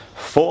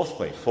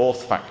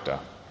 Fourth factor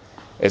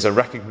is a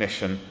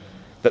recognition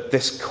that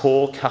this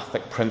core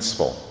Catholic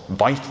principle,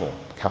 vital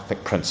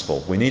Catholic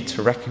principle, we need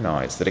to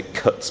recognise that it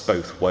cuts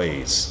both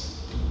ways.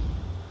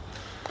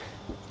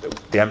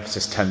 The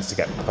emphasis tends to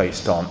get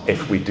placed on,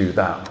 if we do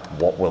that,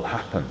 what will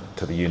happen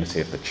to the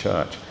unity of the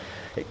Church?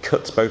 It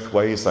cuts both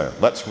ways, though.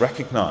 Let's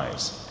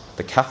recognise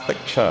the Catholic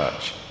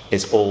Church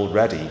is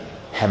already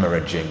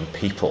hemorrhaging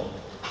people,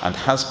 and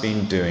has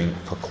been doing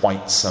for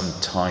quite some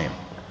time,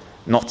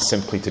 not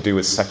simply to do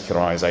with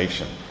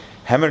secularisation.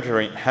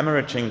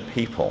 Hemorrhaging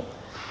people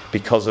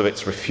because of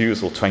its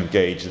refusal to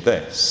engage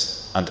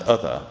this and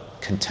other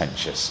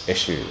contentious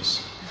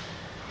issues.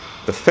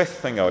 The fifth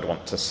thing I would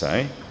want to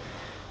say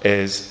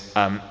is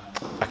a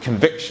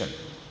conviction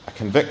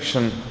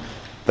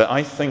that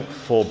I think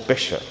for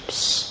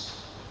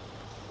bishops,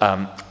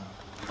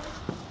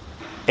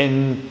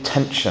 in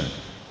tension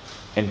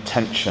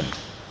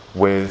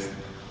with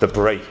the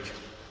break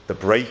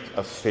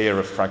of fear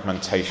of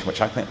fragmentation,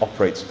 which I think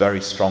operates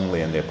very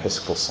strongly in the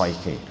episcopal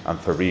psyche, and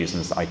for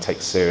reasons that I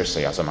take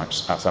seriously as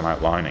I'm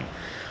outlining.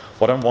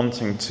 What I'm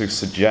wanting to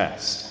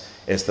suggest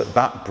is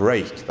that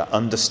break, that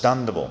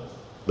understandable,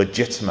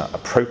 legitimate,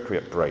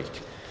 appropriate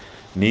break,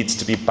 needs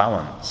to be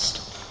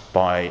balanced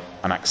by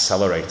an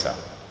accelerator.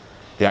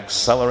 The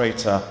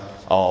accelerator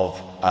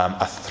of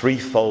a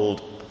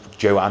threefold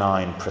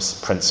Johannine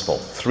principle.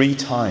 Three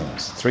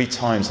times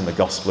in the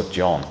Gospel of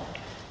John,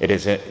 it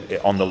is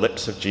on the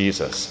lips of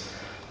Jesus,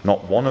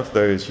 not one of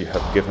those you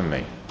have given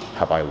me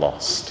have I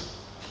lost.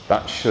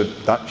 That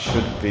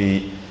should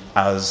be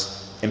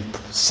as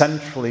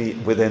centrally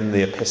within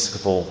the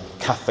episcopal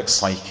Catholic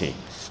psyche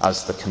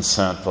as the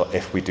concern for,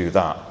 if we do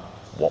that,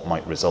 what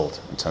might result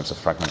in terms of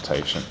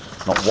fragmentation.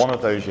 Not one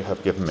of those you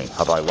have given me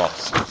have I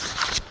lost.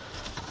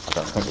 I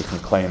don't think we can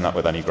claim that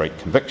with any great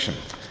conviction.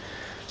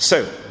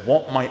 So,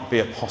 what might be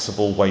a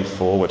possible way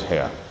forward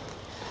here?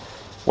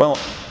 Well,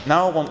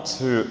 now I want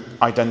to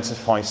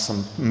identify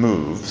some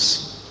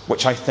moves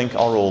which I think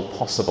are all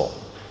possible.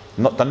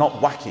 They're not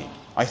wacky.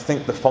 I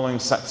think the following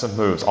sets of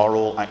moves are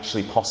all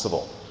actually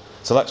possible.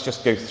 So let's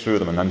just go through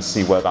them and then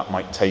see where that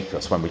might take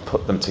us when we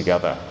put them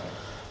together.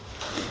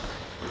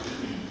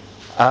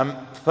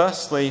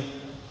 Firstly,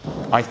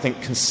 I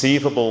think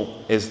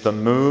conceivable is the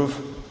move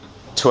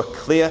to a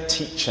clear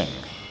teaching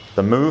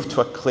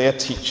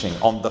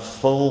on the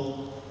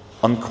full,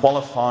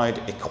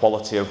 unqualified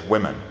equality of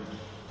women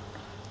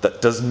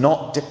that does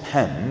not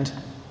depend,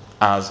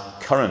 as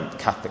current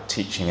Catholic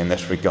teaching in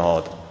this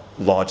regard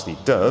largely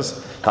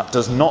does, that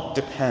does not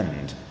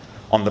depend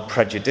on the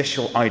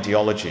prejudicial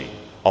ideology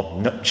of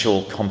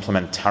nuptial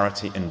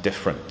complementarity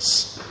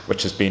indifference,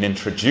 which has been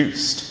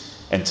introduced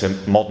into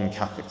modern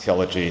Catholic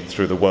theology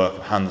through the work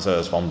of Hans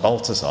Urs von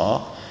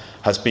Balthasar,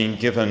 has been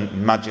given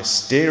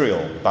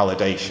magisterial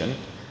validation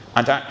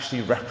and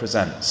actually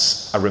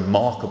represents a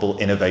remarkable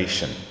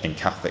innovation in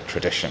Catholic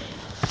tradition.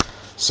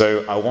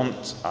 So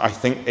I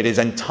think it is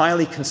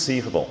entirely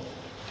conceivable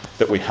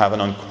that we have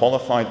an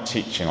unqualified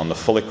teaching on the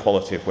full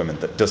equality of women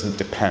that doesn't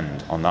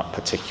depend on that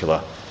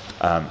particular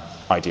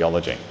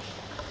ideology.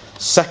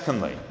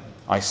 Secondly,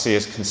 I see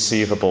as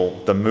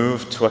conceivable the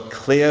move to a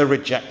clear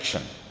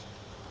rejection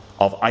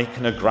of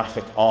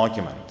iconographic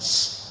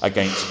arguments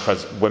against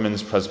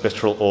women's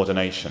presbyteral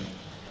ordination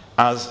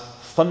as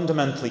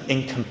fundamentally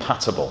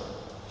incompatible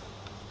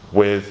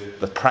with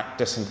the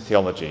practice and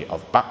theology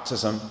of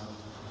baptism,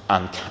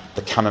 and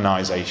the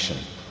canonization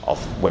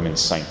of women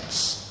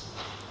saints.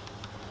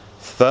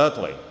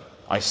 Thirdly,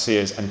 I see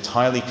as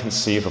entirely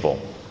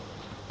conceivable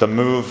the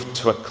move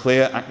to a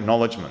clear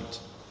acknowledgement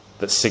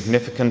that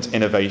significant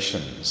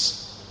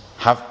innovations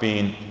have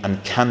been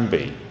and can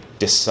be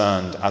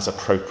discerned as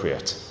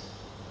appropriate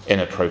in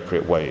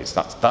appropriate ways.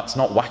 That's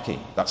not wacky,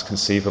 that's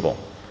conceivable.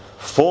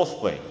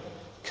 Fourthly,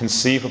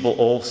 conceivable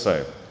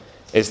also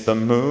is the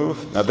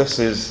move, now this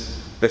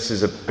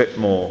is a bit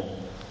more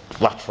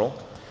lateral.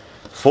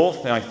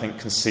 Fourthly, I think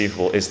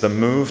conceivable is the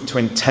move to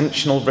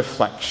intentional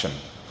reflection,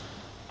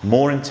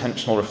 more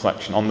intentional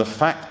reflection on the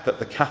fact that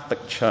the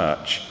Catholic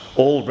Church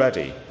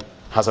already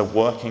has a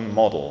working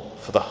model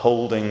for the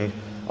holding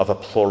of a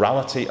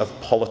plurality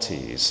of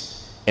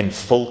polities in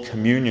full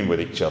communion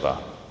with each other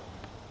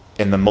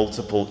in the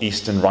multiple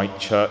Eastern Rite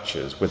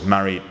churches with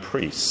married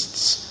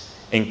priests,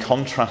 in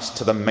contrast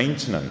to the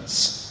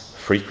maintenance,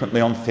 frequently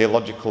on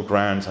theological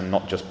grounds and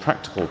not just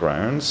practical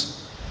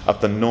grounds, of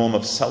the norm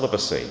of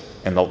celibacy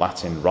in the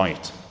Latin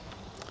Rite.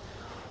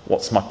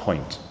 What's my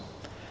point?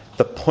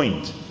 The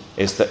point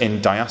is that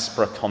in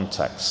diaspora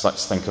contexts,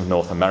 let's think of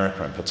North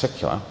America in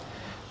particular,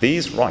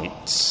 these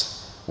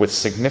rites, with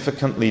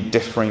significantly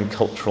differing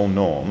cultural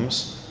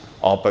norms,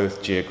 are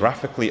both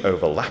geographically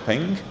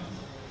overlapping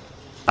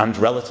and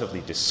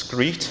relatively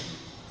discrete,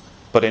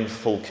 but in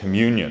full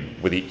communion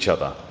with each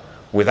other,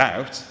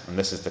 without, and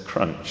this is the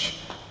crunch,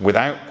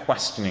 without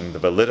questioning the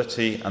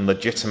validity and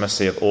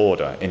legitimacy of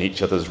order in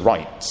each other's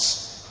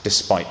rites,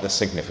 despite the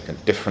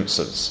significant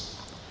differences.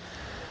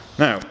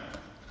 Now,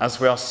 as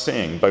we are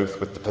seeing both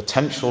with the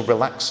potential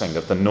relaxing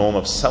of the norm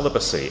of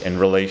celibacy in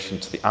relation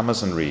to the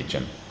Amazon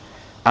region,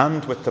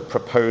 and with the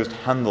proposed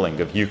handling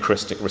of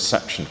Eucharistic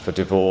reception for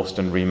divorced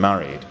and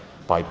remarried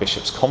by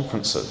bishops'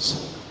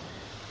 conferences,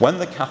 when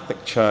the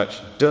Catholic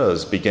Church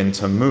does begin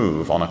to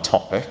move on a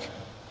topic,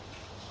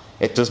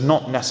 it does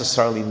not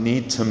necessarily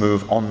need to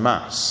move en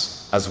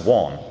masse as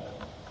one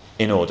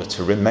in order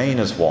to remain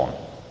as one.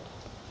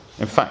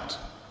 In fact,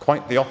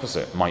 quite the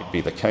opposite might be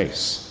the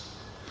case.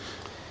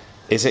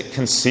 Is it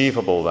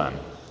conceivable then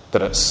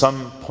that at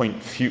some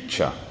point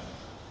future,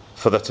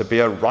 for there to be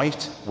a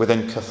rite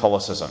within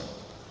Catholicism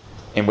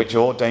in which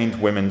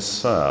ordained women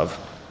serve,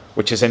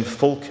 which is in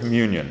full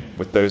communion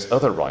with those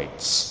other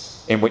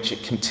rites, in which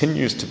it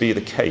continues to be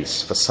the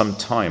case for some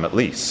time at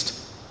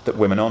least, that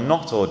women are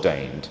not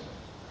ordained,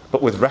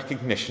 but with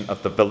recognition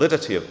of the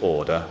validity of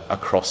order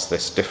across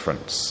this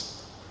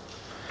difference?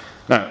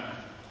 Now,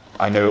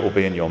 I know it will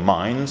be in your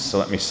minds, so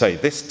let me say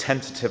this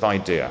tentative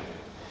idea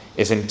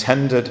is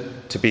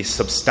intended to be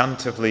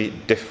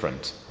substantively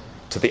different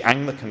to the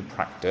Anglican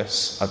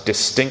practice of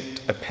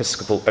distinct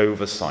episcopal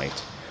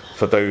oversight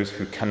for those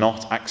who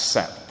cannot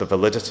accept the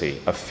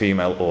validity of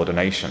female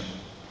ordination.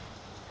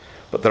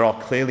 But there are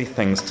clearly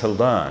things to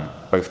learn,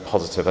 both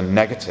positive and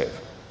negative,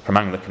 from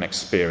Anglican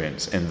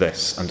experience in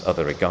this and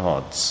other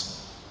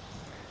regards.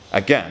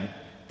 Again,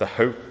 the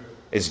hope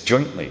is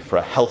jointly for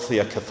a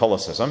healthier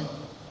Catholicism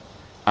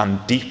and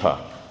deeper,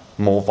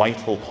 more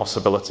vital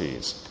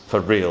possibilities for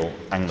real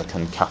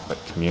Anglican Catholic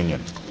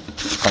communion.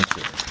 Thank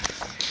you.